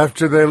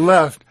 after they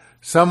left,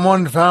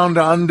 someone found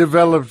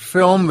undeveloped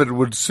film that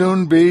would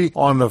soon be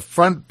on the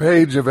front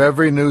page of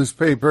every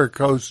newspaper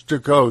coast to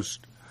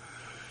coast.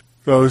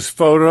 Those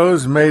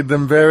photos made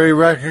them very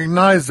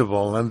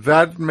recognizable, and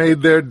that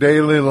made their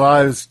daily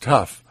lives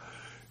tough.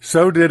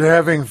 So did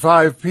having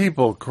 5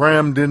 people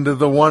crammed into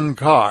the one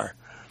car.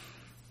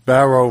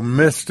 Barrow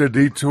missed a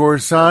detour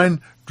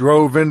sign,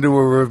 drove into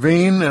a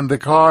ravine, and the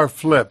car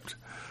flipped.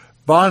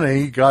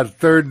 Bonnie got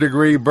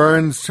third-degree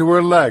burns to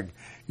her leg,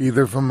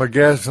 either from a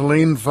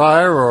gasoline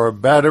fire or a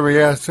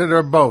battery acid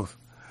or both.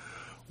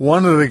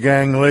 One of the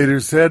gang later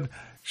said,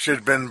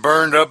 "She'd been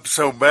burned up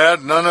so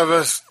bad none of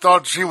us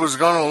thought she was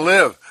going to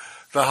live.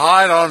 The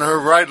hide on her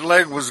right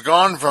leg was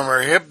gone from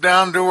her hip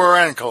down to her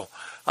ankle.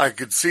 I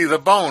could see the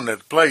bone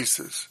at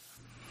places."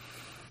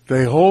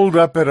 They holed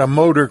up at a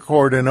motor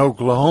court in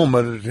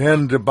Oklahoma to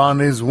tend to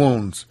Bonnie's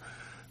wounds.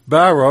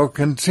 Barrow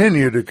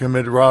continued to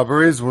commit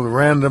robberies with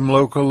random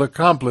local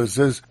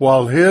accomplices,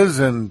 while his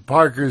and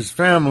Parker's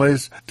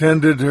families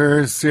tended to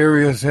her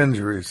serious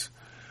injuries.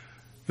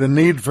 The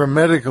need for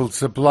medical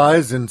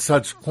supplies in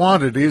such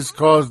quantities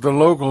caused the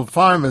local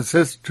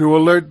pharmacist to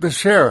alert the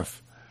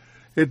sheriff.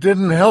 It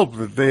didn't help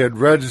that they had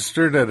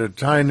registered at a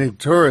tiny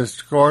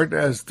tourist court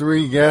as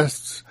 3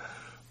 guests,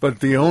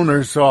 but the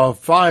owner saw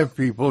 5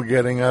 people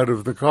getting out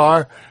of the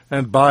car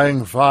and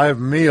buying 5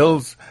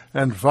 meals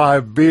and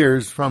 5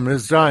 beers from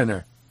his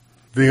diner.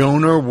 The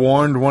owner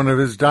warned one of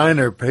his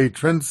diner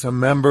patrons, a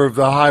member of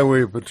the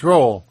highway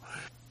patrol.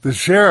 The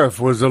sheriff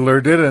was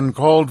alerted and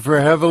called for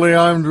heavily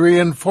armed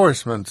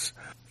reinforcements.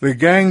 The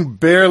gang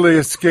barely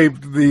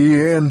escaped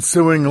the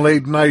ensuing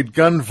late-night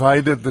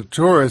gunfight at the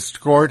tourist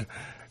court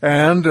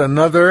and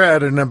another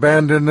at an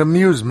abandoned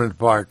amusement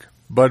park.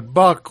 But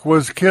Buck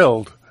was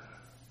killed.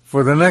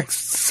 For the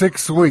next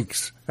 6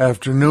 weeks,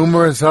 after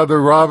numerous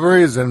other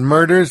robberies and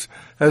murders,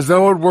 as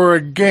though it were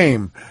a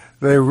game,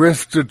 they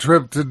risked a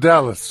trip to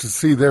Dallas to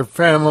see their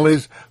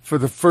families for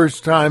the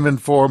first time in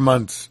 4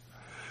 months.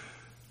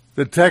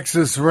 The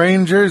Texas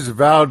Rangers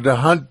vowed to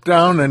hunt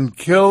down and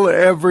kill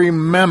every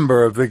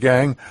member of the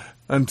gang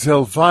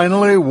until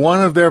finally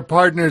one of their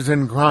partners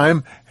in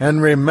crime,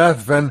 Henry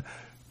Methvin,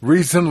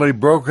 recently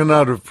broken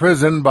out of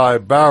prison by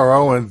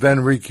Barrow and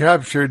then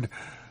recaptured,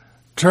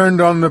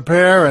 turned on the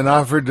pair and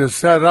offered to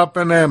set up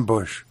an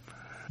ambush.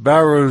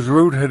 Barrow's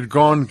route had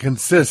gone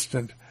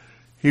consistent.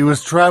 He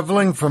was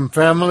traveling from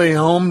family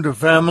home to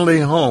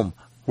family home,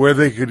 where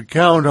they could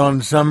count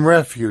on some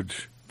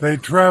refuge. They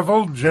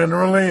traveled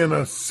generally in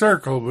a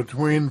circle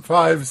between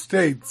 5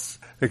 states,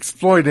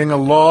 exploiting a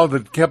law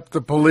that kept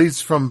the police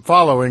from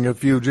following a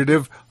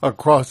fugitive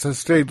across a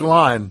state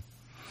line.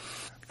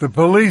 The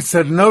police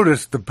had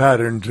noticed the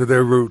pattern to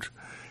their route.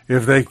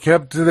 If they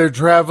kept to their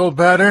travel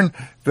pattern,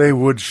 they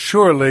would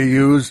surely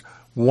use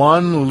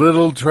one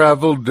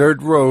little-traveled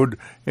dirt road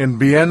in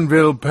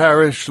Bienville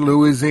Parish,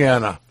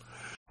 Louisiana.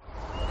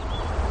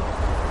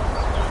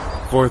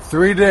 For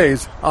 3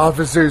 days,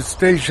 officers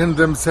stationed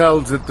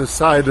themselves at the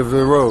side of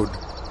the road,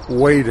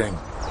 waiting.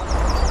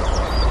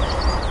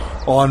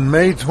 On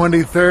May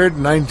 23,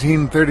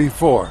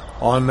 1934,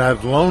 on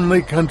that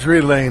lonely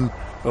country lane,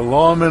 the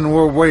lawmen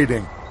were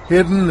waiting,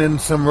 hidden in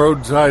some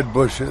roadside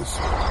bushes.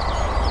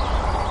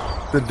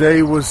 The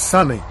day was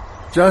sunny,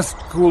 just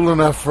cool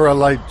enough for a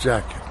light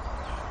jacket.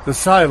 The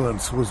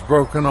silence was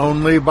broken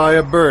only by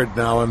a bird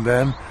now and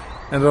then,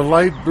 and a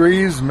light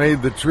breeze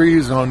made the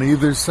trees on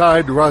either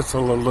side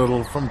rustle a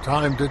little from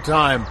time to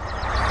time.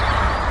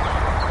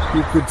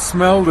 You could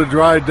smell the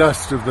dry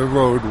dust of the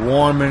road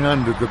warming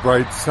under the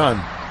bright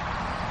sun.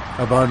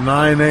 About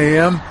 9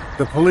 a.m.,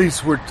 the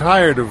police were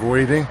tired of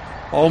waiting,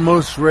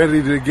 almost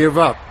ready to give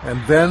up, and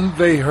then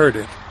they heard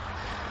it.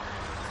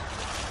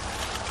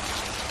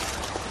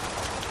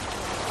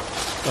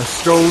 A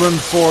stolen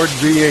Ford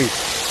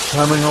V8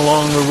 coming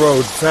along the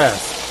road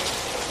fast.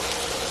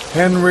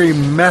 Henry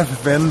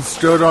Methvin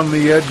stood on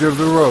the edge of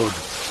the road.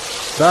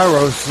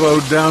 Barrow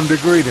slowed down to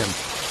greet him,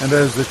 and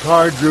as the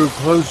car drew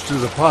close to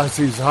the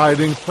posse's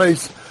hiding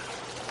place,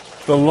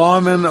 the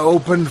lawmen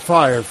opened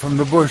fire from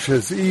the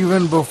bushes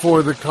even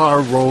before the car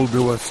rolled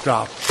to a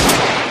stop.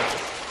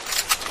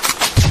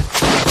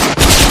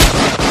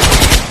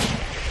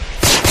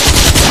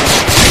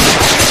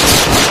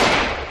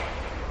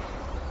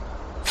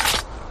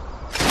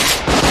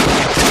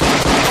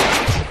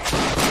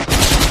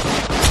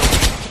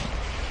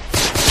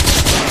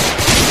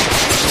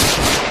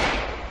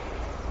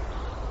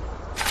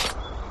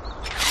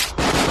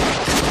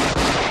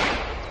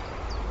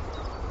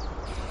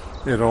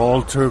 It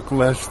all took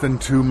less than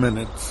 2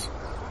 minutes.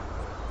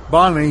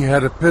 Bonnie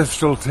had a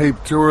pistol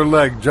taped to her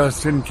leg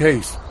just in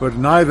case, but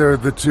neither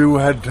of the two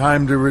had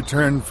time to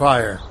return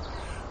fire.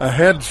 A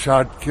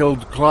headshot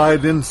killed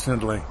Clyde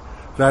instantly.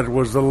 That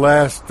was the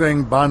last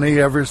thing Bonnie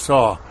ever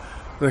saw.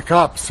 The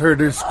cops heard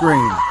her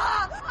scream.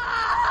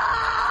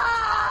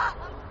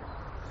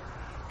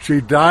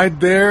 She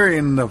died there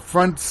in the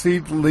front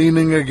seat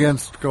leaning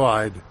against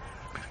Clyde.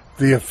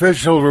 The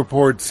official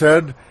report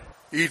said,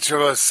 "Each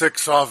of us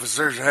 6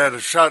 officers had a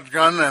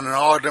shotgun and an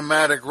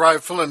automatic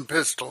rifle and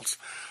pistols.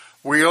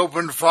 We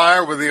opened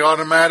fire with the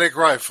automatic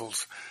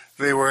rifles.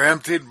 They were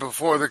emptied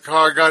before the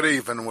car got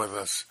even with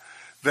us.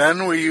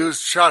 Then we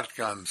used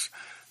shotguns.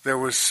 There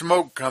was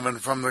smoke coming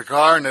from the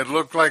car and it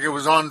looked like it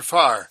was on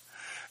fire.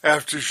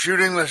 After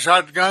shooting the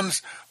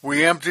shotguns,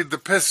 we emptied the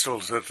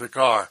pistols at the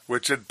car,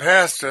 which had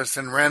passed us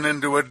and ran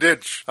into a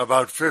ditch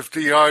about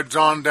 50 yards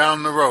on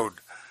down the road.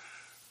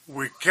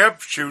 We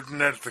kept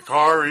shooting at the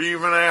car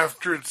even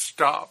after it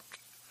stopped.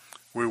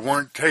 We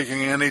weren't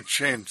taking any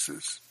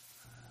chances."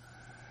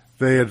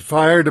 They had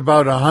fired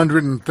about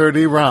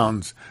 130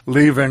 rounds,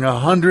 leaving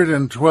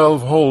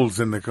 112 holes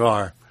in the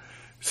car.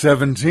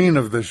 17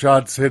 of the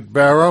shots hit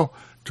Barrow,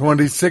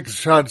 26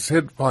 shots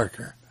hit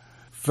Parker.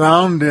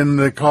 Found in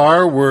the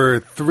car were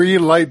 3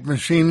 light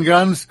machine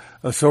guns,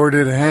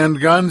 assorted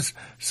handguns,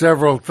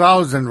 several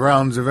thousand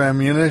rounds of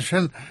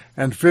ammunition,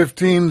 and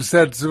 15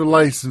 sets of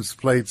license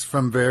plates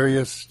from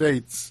various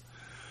states.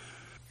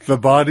 The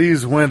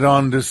bodies went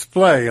on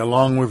display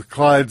along with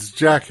Clyde's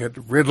jacket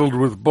riddled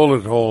with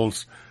bullet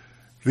holes.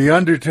 The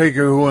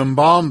undertaker who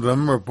embalmed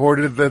them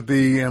reported that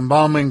the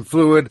embalming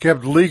fluid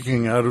kept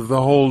leaking out of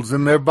the holes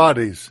in their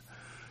bodies.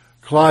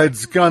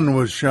 Clyde's gun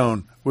was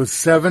shown, with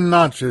 7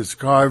 notches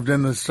carved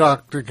in the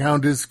stock to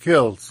count his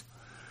kills.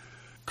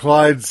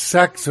 Clyde's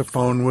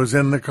saxophone was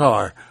in the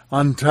car,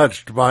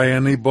 untouched by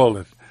any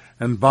bullet.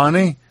 And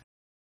Bonnie?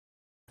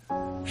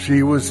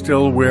 She was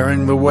still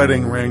wearing the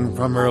wedding ring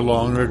from her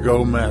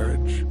long-ago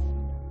marriage.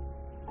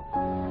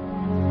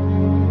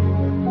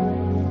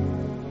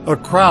 A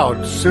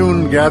crowd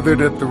soon gathered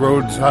at the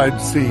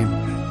roadside scene,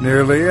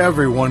 nearly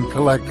everyone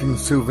collecting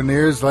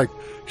souvenirs like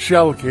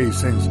shell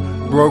casings,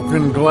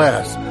 broken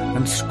glass,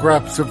 and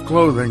scraps of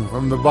clothing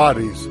from the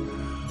bodies.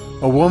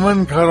 A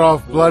woman cut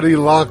off bloody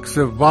locks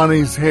of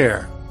Bonnie's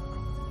hair.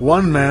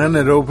 One man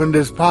had opened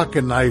his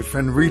pocket knife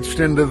and reached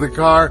into the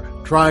car,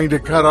 trying to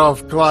cut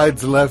off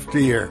Clyde's left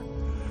ear.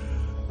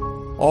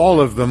 All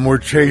of them were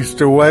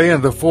chased away,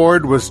 and the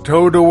Ford was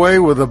towed away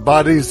with the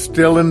bodies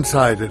still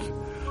inside it.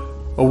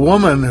 A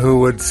woman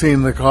who had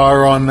seen the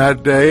car on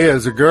that day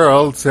as a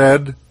girl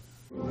said,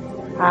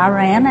 "I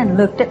ran and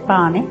looked at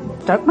Bonnie,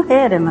 stuck my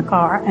head in the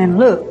car and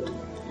looked.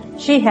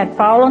 She had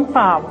fallen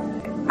forward.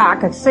 I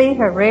could see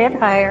her red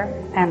hair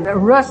and the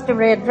rusty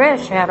red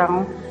dress she had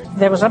on.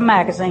 There was a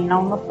magazine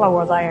on the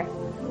floor there.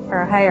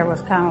 Her hair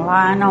was kind of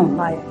lying on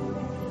there.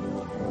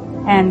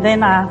 And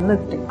then I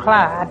looked at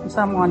Clyde, and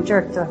someone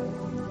jerked the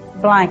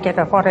blanket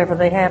or whatever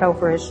they had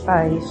over his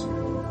face.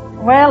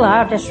 Well,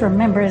 I just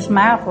remember his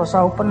mouth was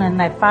open,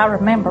 and if I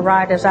remember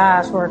right, his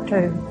eyes were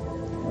too.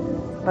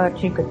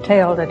 But you could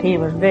tell that he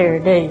was very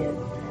dead.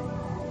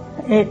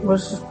 It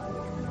was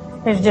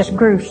just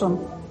gruesome."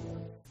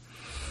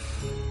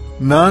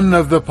 None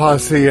of the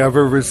posse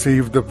ever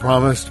received the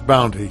promised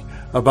bounty,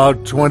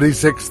 about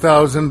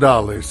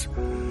 $26,000.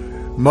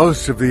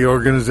 Most of the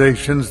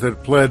organizations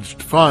that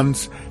pledged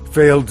funds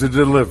failed to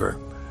deliver.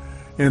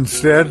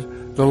 Instead,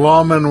 the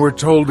lawmen were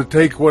told to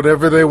take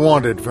whatever they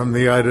wanted from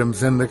the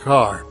items in the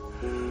car.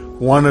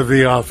 One of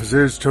the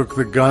officers took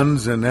the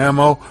guns and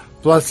ammo,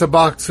 plus a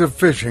box of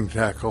fishing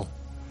tackle.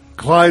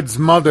 Clyde's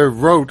mother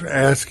wrote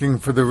asking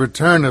for the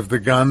return of the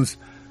guns,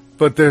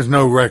 but there's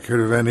no record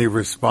of any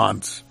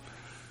response.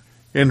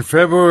 In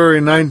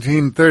February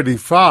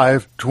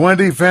 1935,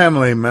 20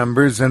 family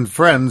members and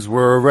friends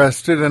were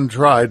arrested and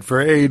tried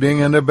for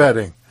aiding and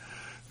abetting.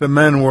 The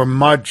men were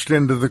marched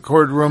into the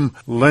courtroom,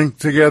 linked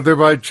together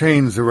by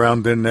chains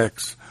around their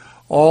necks.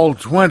 All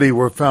 20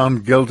 were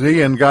found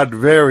guilty and got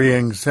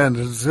varying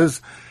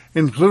sentences,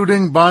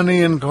 including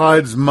Bonnie and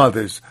Clyde's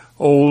mothers,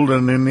 old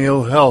and in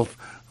ill health,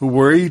 who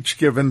were each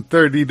given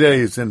 30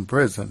 days in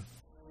prison.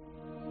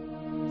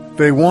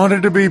 They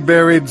wanted to be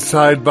buried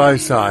side by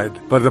side,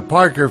 but the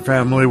Parker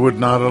family would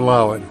not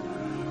allow it.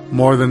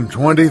 More than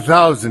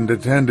 20,000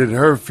 attended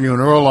her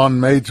funeral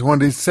on May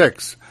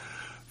 26.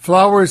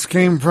 Flowers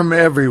came from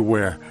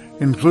everywhere,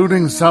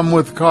 including some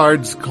with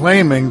cards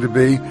claiming to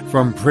be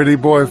from Pretty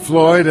Boy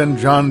Floyd and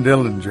John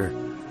Dillinger.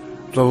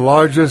 The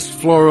largest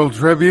floral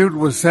tribute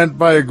was sent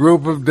by a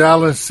group of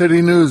Dallas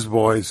City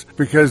newsboys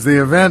because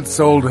the event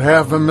sold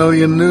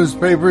 500,000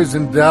 newspapers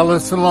in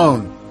Dallas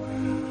alone.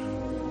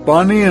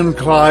 Bonnie and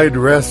Clyde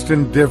rest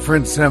in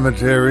different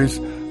cemeteries,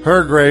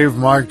 her grave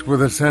marked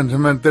with a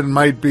sentiment that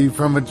might be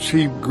from a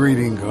cheap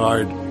greeting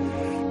card.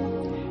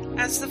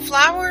 As the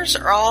flowers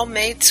are all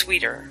made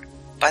sweeter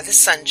by the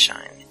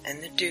sunshine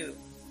and the dew,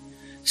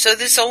 so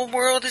this old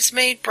world is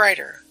made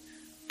brighter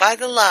by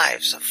the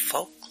lives of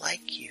folk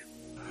like you.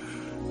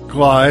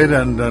 Clyde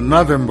and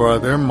another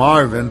brother,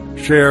 Marvin,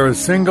 share a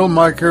single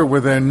marker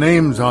with their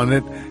names on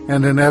it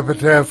and an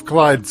epitaph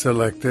Clyde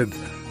selected,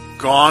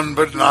 "Gone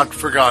but not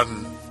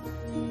forgotten."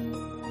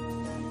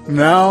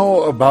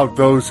 Now about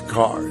those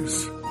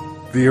cars.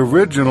 The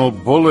original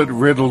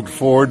bullet-riddled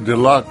Ford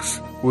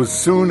Deluxe was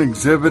soon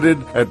exhibited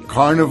at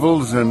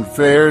carnivals and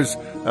fairs,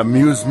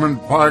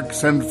 amusement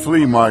parks, and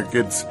flea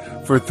markets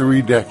for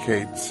 3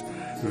 decades.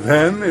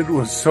 Then it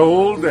was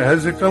sold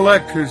as a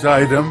collector's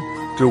item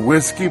to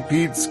Whiskey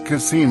Pete's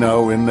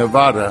Casino in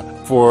Nevada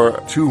for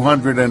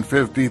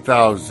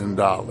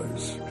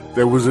 $250,000.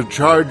 There was a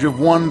charge of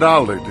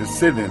 $1 to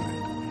sit in it.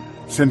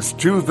 Since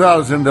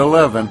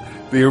 2011,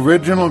 the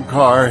original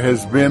car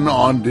has been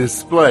on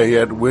display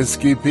at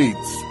Whiskey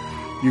Pete's.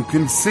 You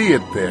can see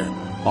it there,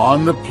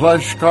 on the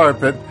plush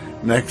carpet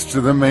next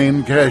to the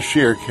main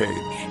cashier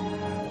cage.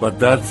 But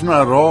that's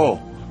not all.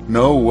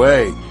 No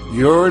way.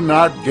 You're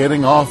not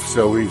getting off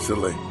so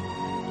easily.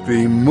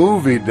 The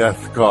movie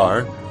Death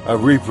Car, a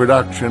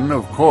reproduction,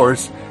 of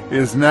course,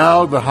 is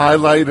now the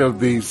highlight of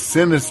the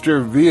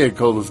Sinister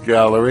Vehicles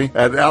Gallery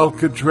at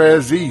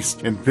Alcatraz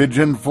East in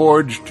Pigeon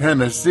Forge,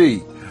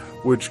 Tennessee,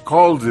 which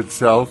calls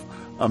itself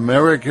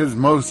America's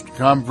most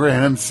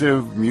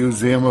comprehensive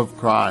museum of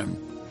crime.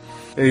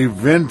 A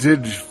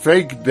vintage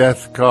fake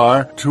death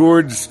car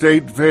toured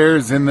state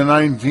fairs in the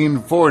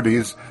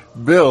 1940s,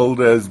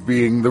 billed as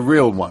being the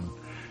real one.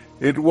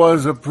 It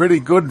was a pretty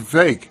good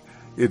fake.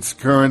 It's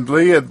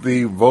currently at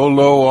the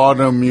Volo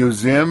Auto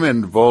Museum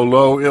in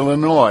Volo,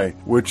 Illinois,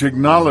 which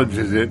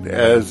acknowledges it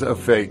as a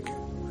fake.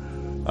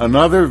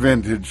 Another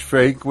vintage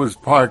fake was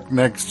parked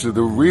next to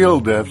the real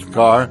death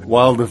car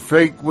while the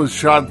fake was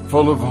shot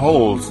full of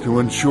holes to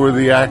ensure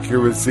the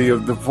accuracy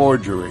of the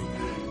forgery.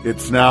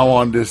 It's now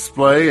on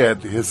display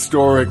at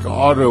historic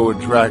auto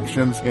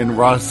attractions in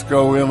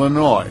Roscoe,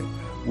 Illinois,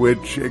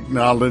 which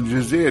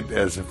acknowledges it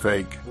as a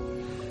fake.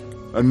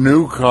 A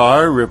new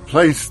car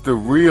replaced the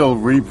real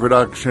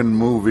reproduction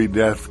movie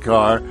Death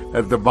Car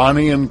at the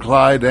Bonnie and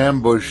Clyde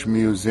Ambush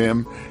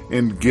Museum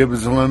in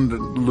Gippsland,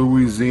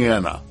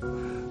 Louisiana.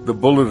 The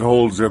bullet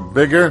holes are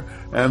bigger,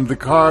 and the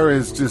car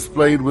is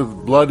displayed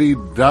with bloody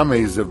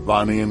dummies of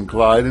Bonnie and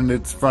Clyde in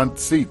its front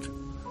seat.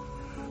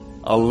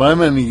 A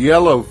lemon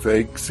yellow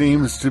fake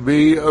seems to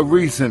be a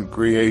recent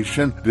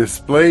creation,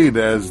 displayed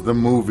as the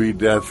movie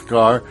Death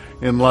Car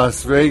in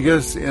Las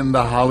Vegas in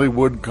the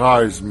Hollywood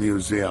Cars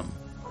Museum.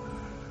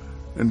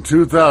 In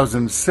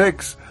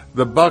 2006,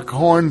 the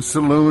Buckhorn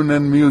Saloon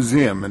and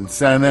Museum in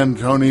San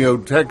Antonio,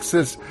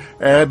 Texas,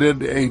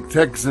 added a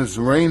Texas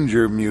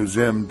Ranger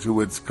museum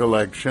to its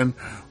collection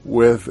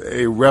with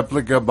a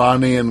replica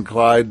Bonnie and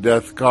Clyde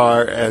death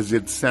car as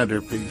its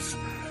centerpiece.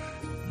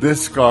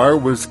 This car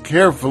was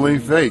carefully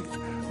faked,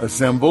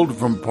 assembled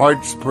from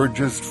parts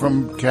purchased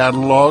from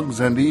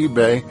catalogs and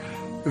eBay,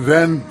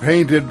 then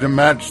painted to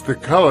match the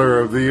color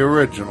of the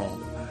original.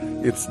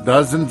 Its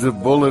dozens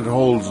of bullet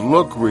holes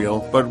look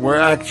real, but were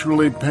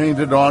actually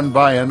painted on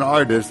by an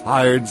artist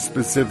hired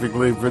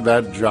specifically for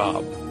that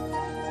job.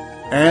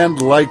 And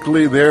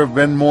likely there have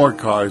been more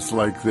cars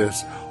like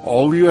this.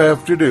 All you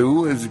have to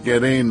do is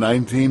get a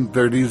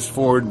 1930s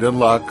Ford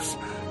Deluxe,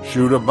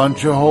 shoot a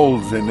bunch of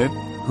holes in it,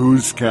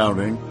 who's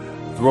counting,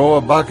 throw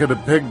a bucket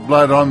of pig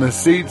blood on the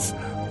seats,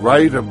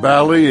 write a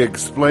bally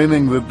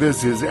explaining that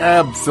this is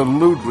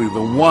absolutely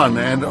the one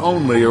and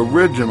only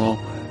original,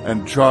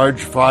 and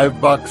charge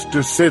 $5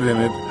 to sit in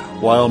it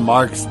while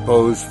marks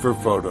pose for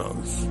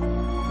photos.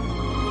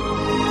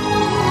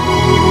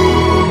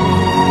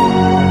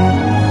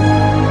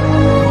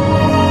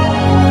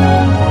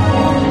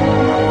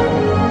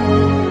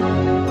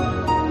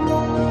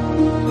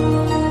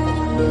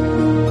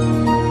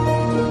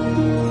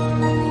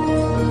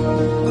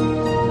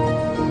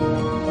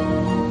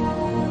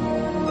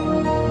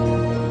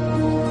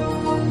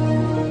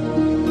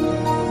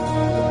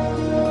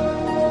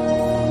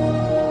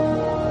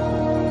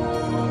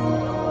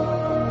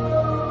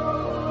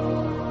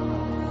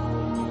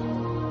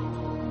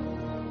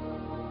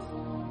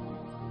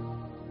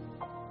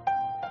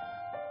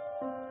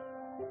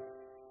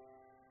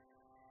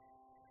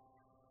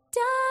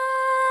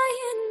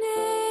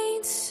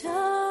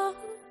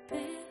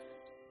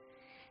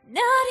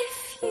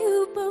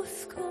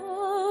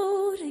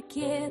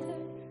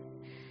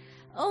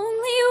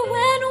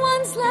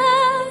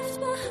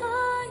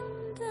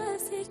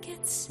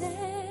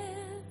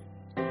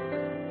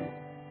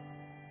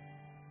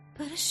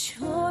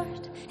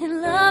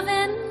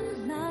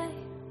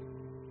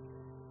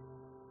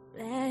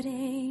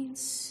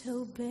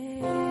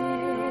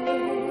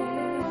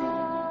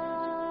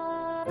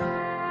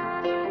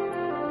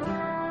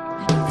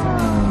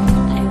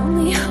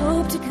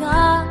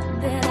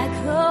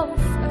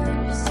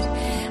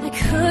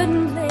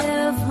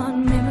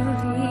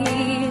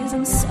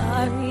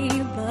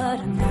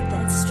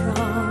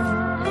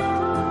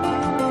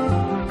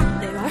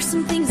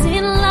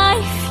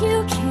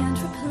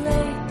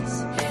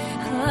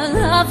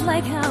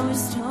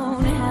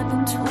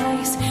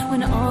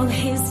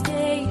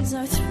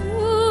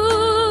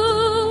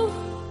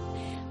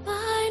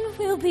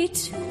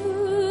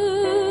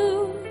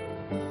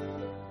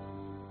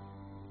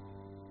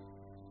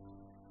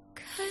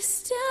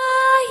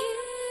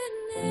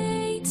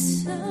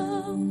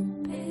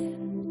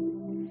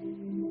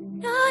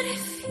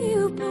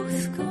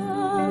 both go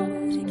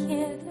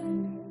together.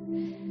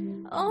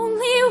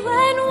 Only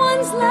when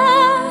one's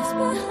left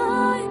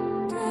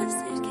behind does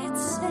it get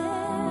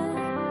sad.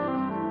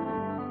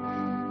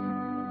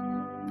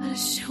 But a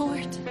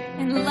short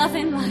and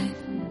loving life,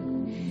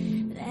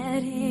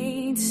 that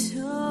ain't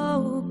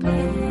so bad.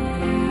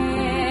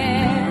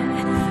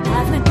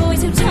 I've met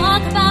boys who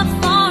talk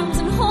about farms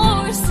and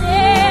horses,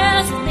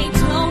 but they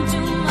don't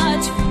do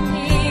much for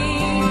me.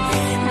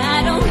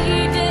 I don't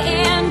need to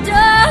end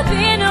up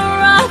in a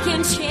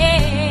rocking chair.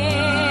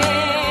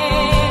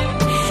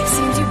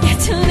 Seems you get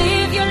to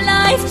live your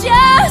life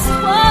just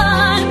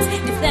once,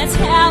 if that's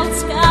how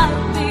it's gotta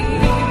be.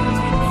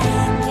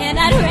 And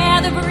I'd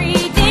rather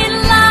breathe in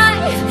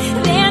life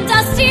than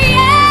dusty air.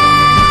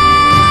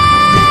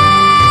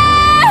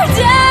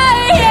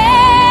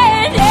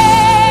 Dying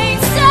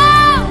ain't so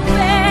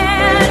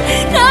bad,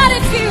 not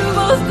if you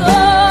both go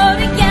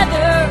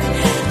together.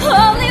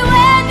 Only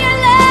when you're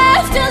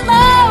left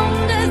alone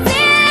does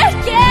it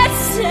get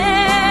sad.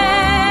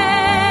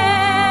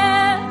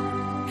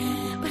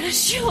 But a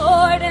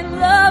short and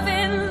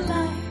loving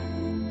life,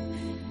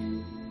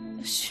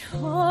 a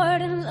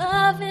short and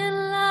loving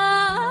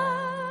life,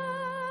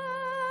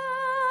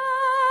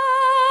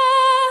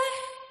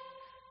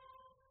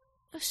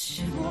 a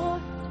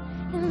short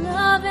and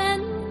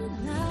loving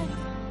life,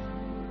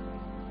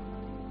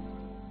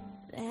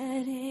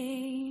 that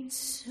ain't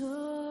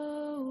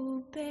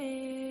so bad.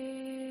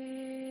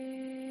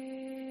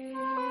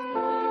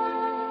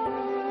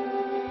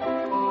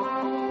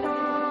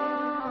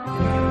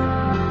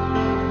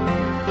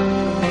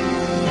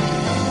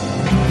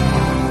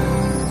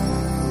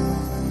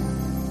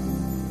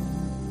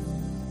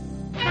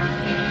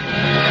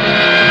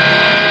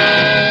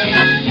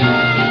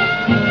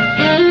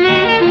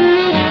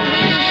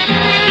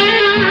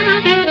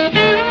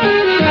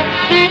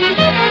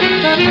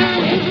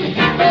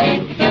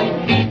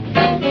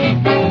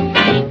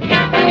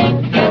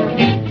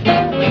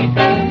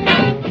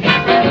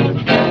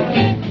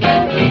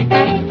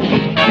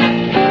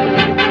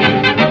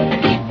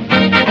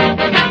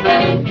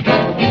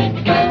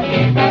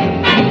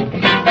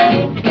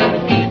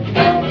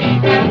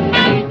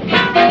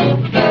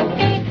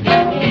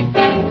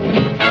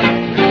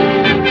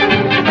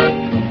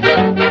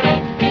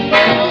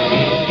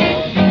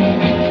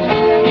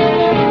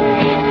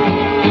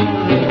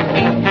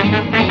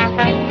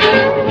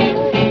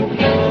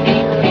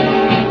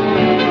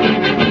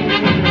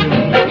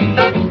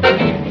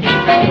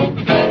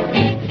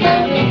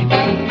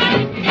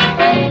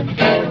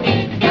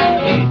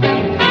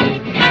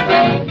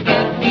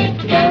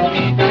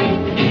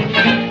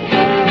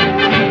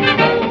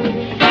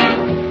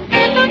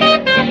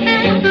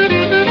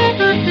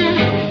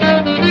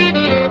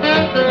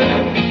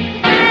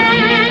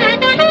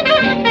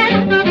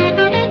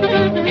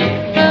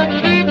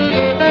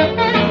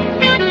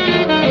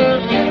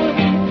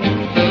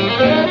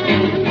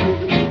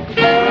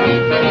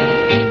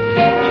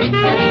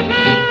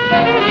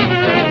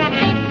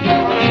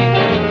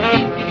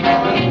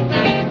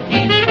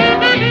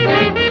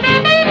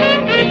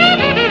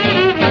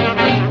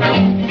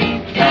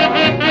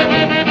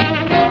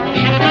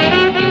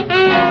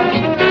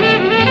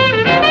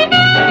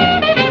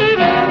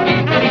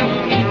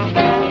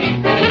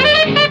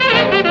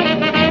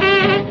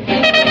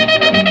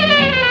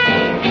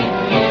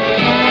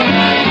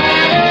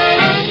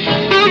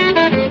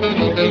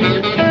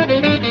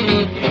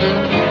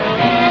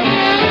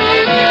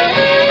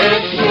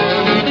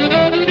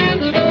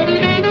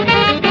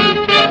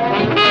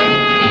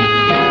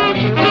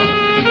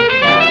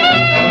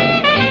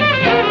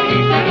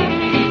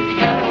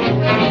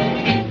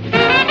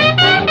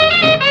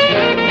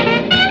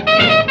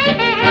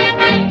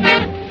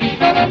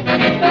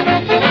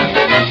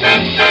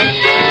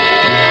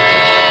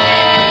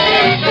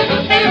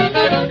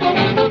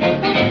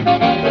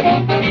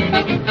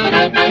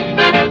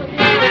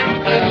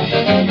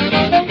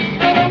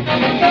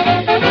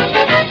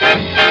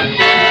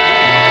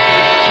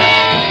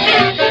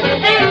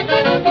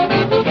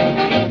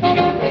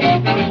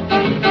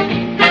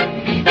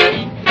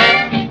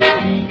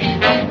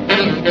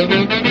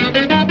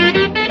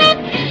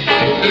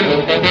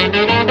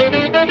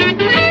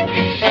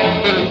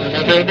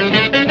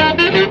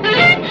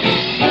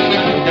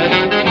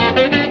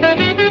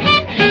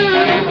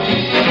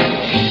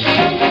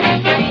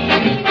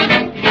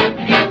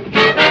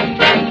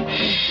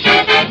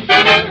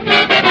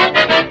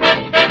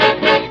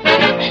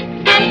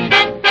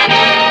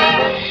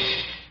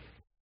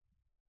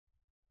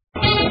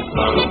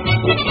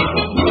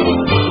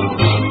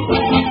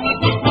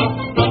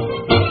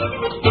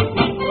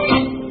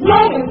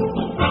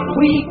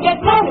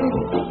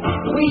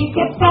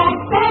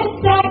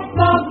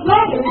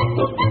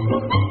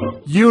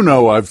 You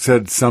know I've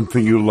said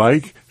something you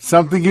like,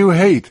 something you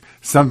hate,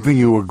 something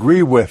you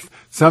agree with,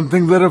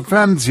 something that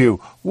offends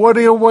you. What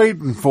are you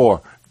waiting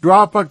for?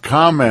 Drop a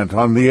comment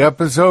on the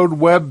episode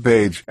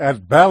webpage at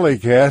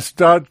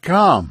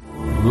ballycast.com.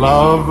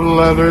 Love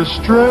letters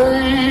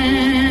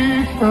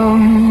straight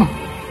from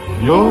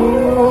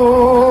your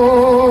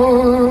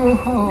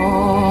heart.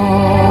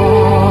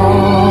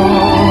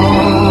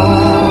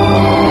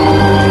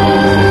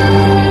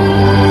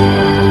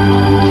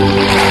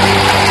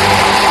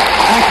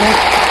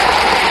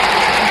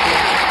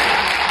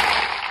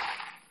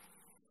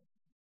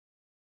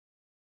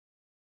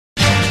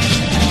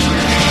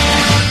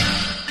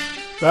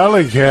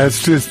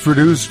 Valleycast is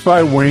produced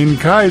by Wayne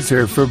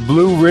Kaiser for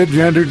Blue Ridge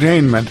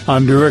Entertainment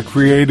under a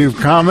Creative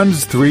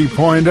Commons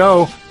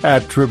 3.0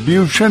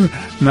 Attribution,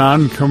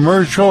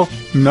 Non-Commercial,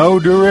 No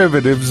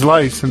Derivatives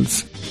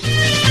license.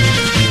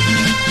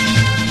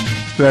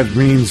 That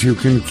means you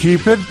can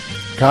keep it,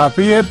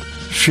 copy it,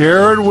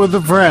 share it with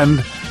a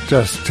friend.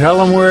 Just tell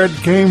them where it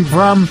came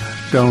from,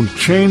 don't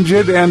change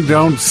it, and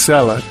don't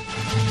sell it.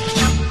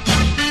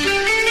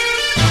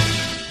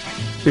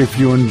 If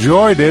you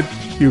enjoyed it,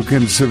 you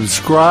can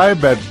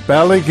subscribe at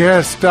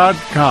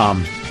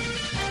Ballycast.com.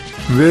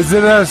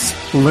 Visit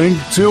us, link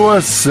to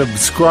us,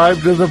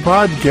 subscribe to the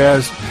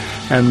podcast,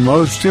 and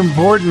most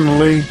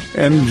importantly,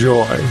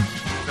 enjoy.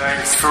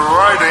 Thanks for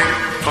writing.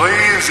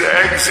 Please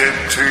exit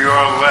to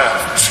your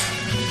left.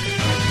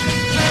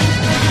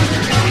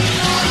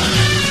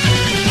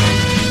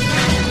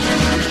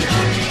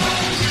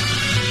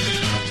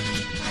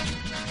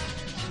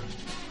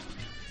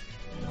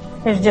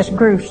 It's just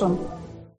gruesome.